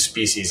Invasive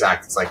Species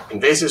Act, it's like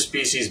invasive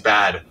species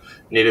bad,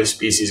 native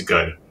species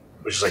good,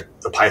 which is like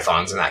the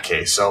pythons in that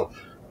case. So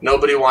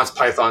nobody wants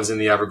pythons in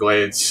the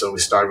Everglades, so we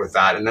started with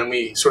that. And then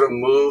we sort of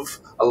move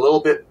a little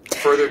bit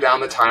further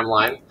down the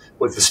timeline.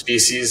 with the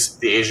species,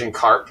 the Asian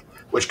carp,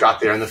 which got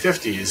there in the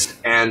 50s.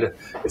 And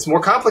it's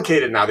more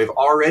complicated now. They've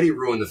already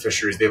ruined the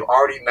fisheries. They've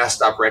already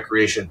messed up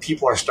recreation.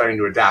 People are starting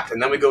to adapt. And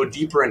then we go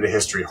deeper into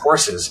history.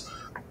 Horses.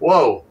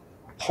 Whoa.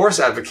 Horse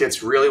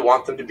advocates really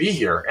want them to be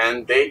here.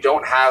 And they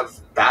don't have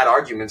bad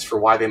arguments for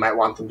why they might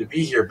want them to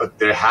be here, but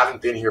they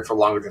haven't been here for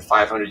longer than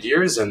 500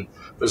 years. And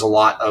there's a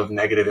lot of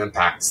negative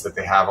impacts that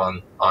they have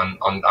on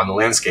the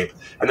landscape.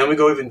 And then we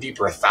go even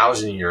deeper,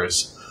 1,000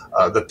 years.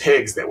 The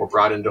pigs that were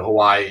brought into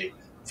Hawaii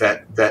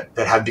that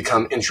have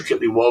become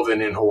intricately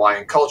woven in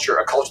Hawaiian culture,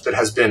 a culture that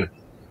has been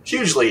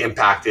hugely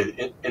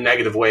impacted in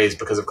negative ways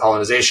because of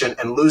colonization.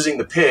 And losing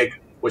the pig,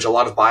 which a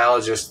lot of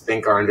biologists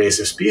think are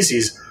invasive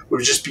species,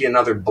 would just be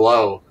another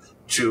blow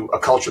to a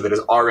culture that has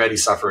already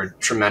suffered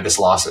tremendous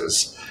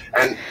losses.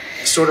 And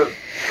sort of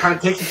kind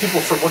of taking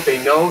people from what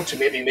they know to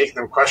maybe making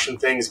them question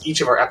things.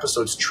 Each of our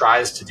episodes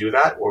tries to do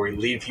that, where we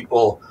lead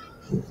people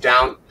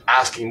down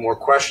asking more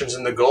questions.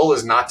 And the goal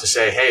is not to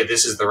say, hey,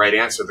 this is the right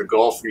answer. The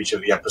goal for each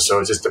of the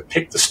episodes is to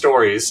pick the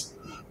stories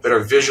that are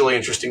visually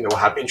interesting, that will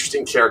have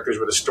interesting characters,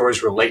 where the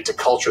stories relate to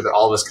culture that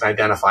all of us can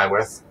identify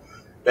with,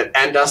 that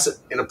end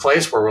us in a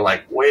place where we're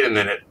like, wait a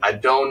minute, I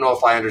don't know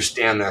if I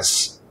understand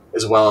this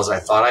as well as I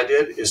thought I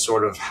did, is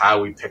sort of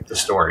how we pick the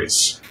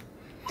stories.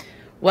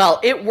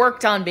 Well, it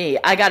worked on me.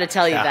 I got to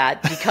tell you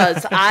that,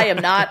 because I am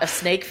not a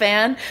snake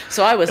fan.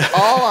 So I was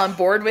all on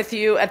board with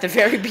you at the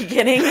very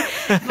beginning,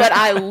 but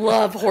I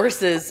love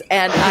horses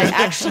and I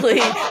actually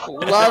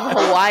love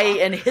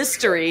Hawaii and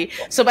history.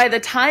 So by the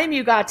time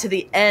you got to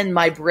the end,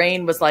 my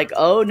brain was like,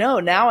 oh no,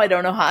 now I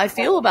don't know how I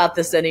feel about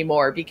this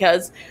anymore,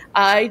 because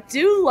I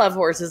do love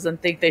horses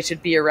and think they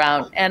should be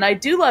around. And I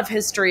do love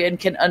history and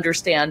can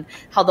understand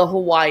how the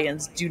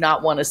Hawaiians do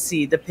not want to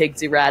see the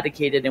pigs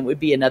eradicated, and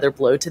would be another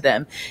blow to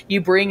them.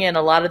 You bring in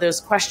a lot of those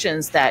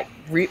questions that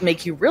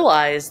make you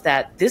realize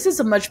that this is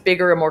a much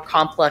bigger and more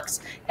complex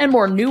and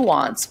more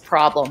nuanced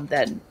problem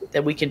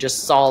that we can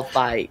just solve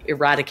by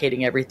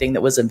eradicating everything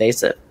that was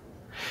invasive.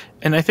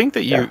 And I think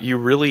that you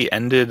really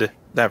ended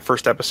that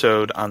first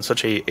episode on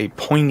such a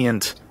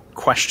poignant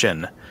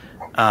question,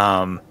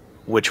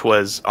 which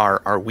was,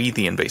 are we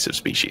the invasive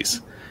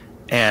species?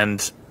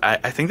 And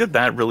I think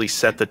that really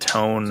set the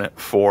tone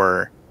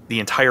for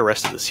the entire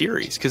rest of the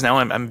series, because now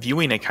I'm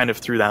viewing it kind of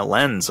through that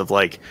lens of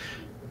like,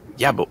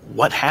 yeah, but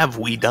what have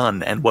we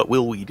done and what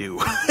will we do?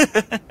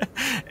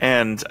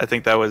 And I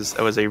think that was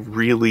a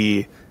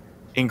really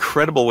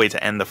incredible way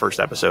to end the first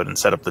episode and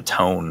set up the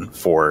tone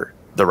for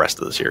the rest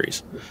of the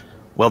series.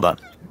 Well done.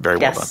 Very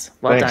well done.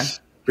 Well Thanks.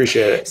 done.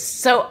 Appreciate it.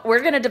 So we're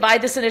going to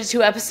divide this into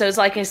 2 episodes.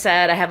 Like I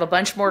said, I have a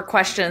bunch more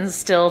questions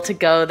still to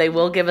go. They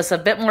will give us a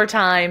bit more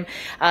time.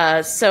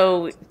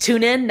 So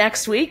tune in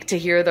next week to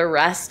hear the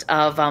rest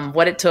of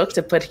what it took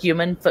to put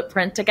Human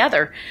Footprint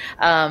together.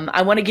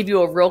 I want to give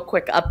you a real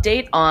quick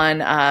update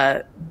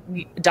on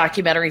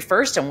documentary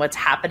first and what's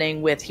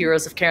happening with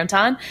Heroes of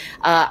Carentan.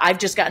 I've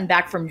just gotten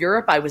back from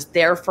Europe. I was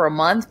there for a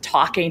month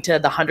talking to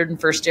the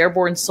 101st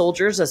Airborne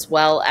soldiers, as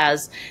well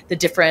as the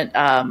different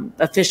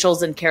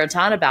officials in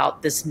Carentan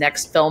about this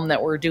next film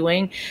that we're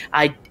doing.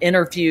 I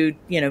interviewed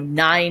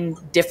 9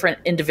 different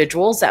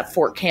individuals at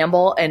Fort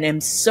Campbell, and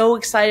am so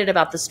excited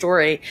about the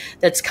story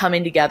that's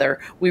coming together.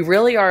 We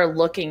really are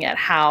looking at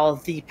how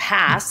the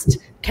past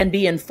can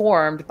be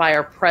informed by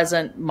our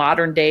present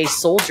modern day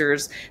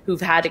soldiers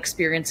who've had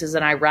experiences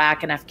in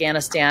Iraq and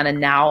Afghanistan and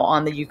now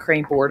on the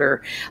Ukraine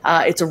border.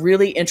 It's a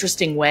really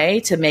interesting way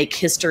to make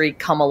history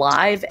come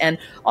alive, and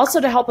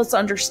also to help us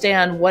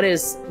understand what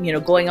is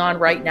going on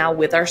right now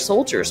with our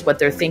soldiers, what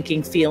they're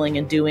thinking, feeling,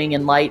 and doing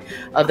in light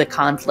of the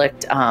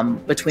conflict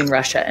between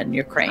Russia and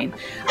Ukraine.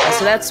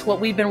 So that's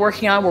what we've been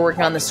working on. We're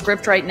working on the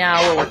script right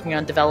now. We're working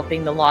on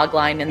developing the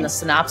logline and the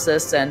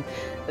synopsis, and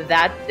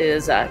that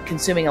is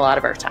consuming a lot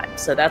of our time.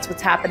 So that's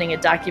what's happening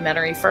at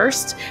Documentary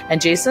First.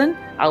 And Jason,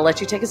 I'll let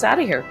you take us out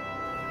of here.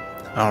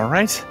 All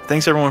right.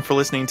 Thanks, everyone, for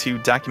listening to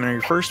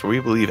Documentary First, where we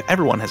believe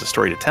everyone has a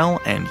story to tell,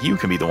 and you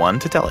can be the one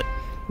to tell it.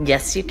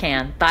 Yes, you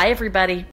can. Bye, everybody.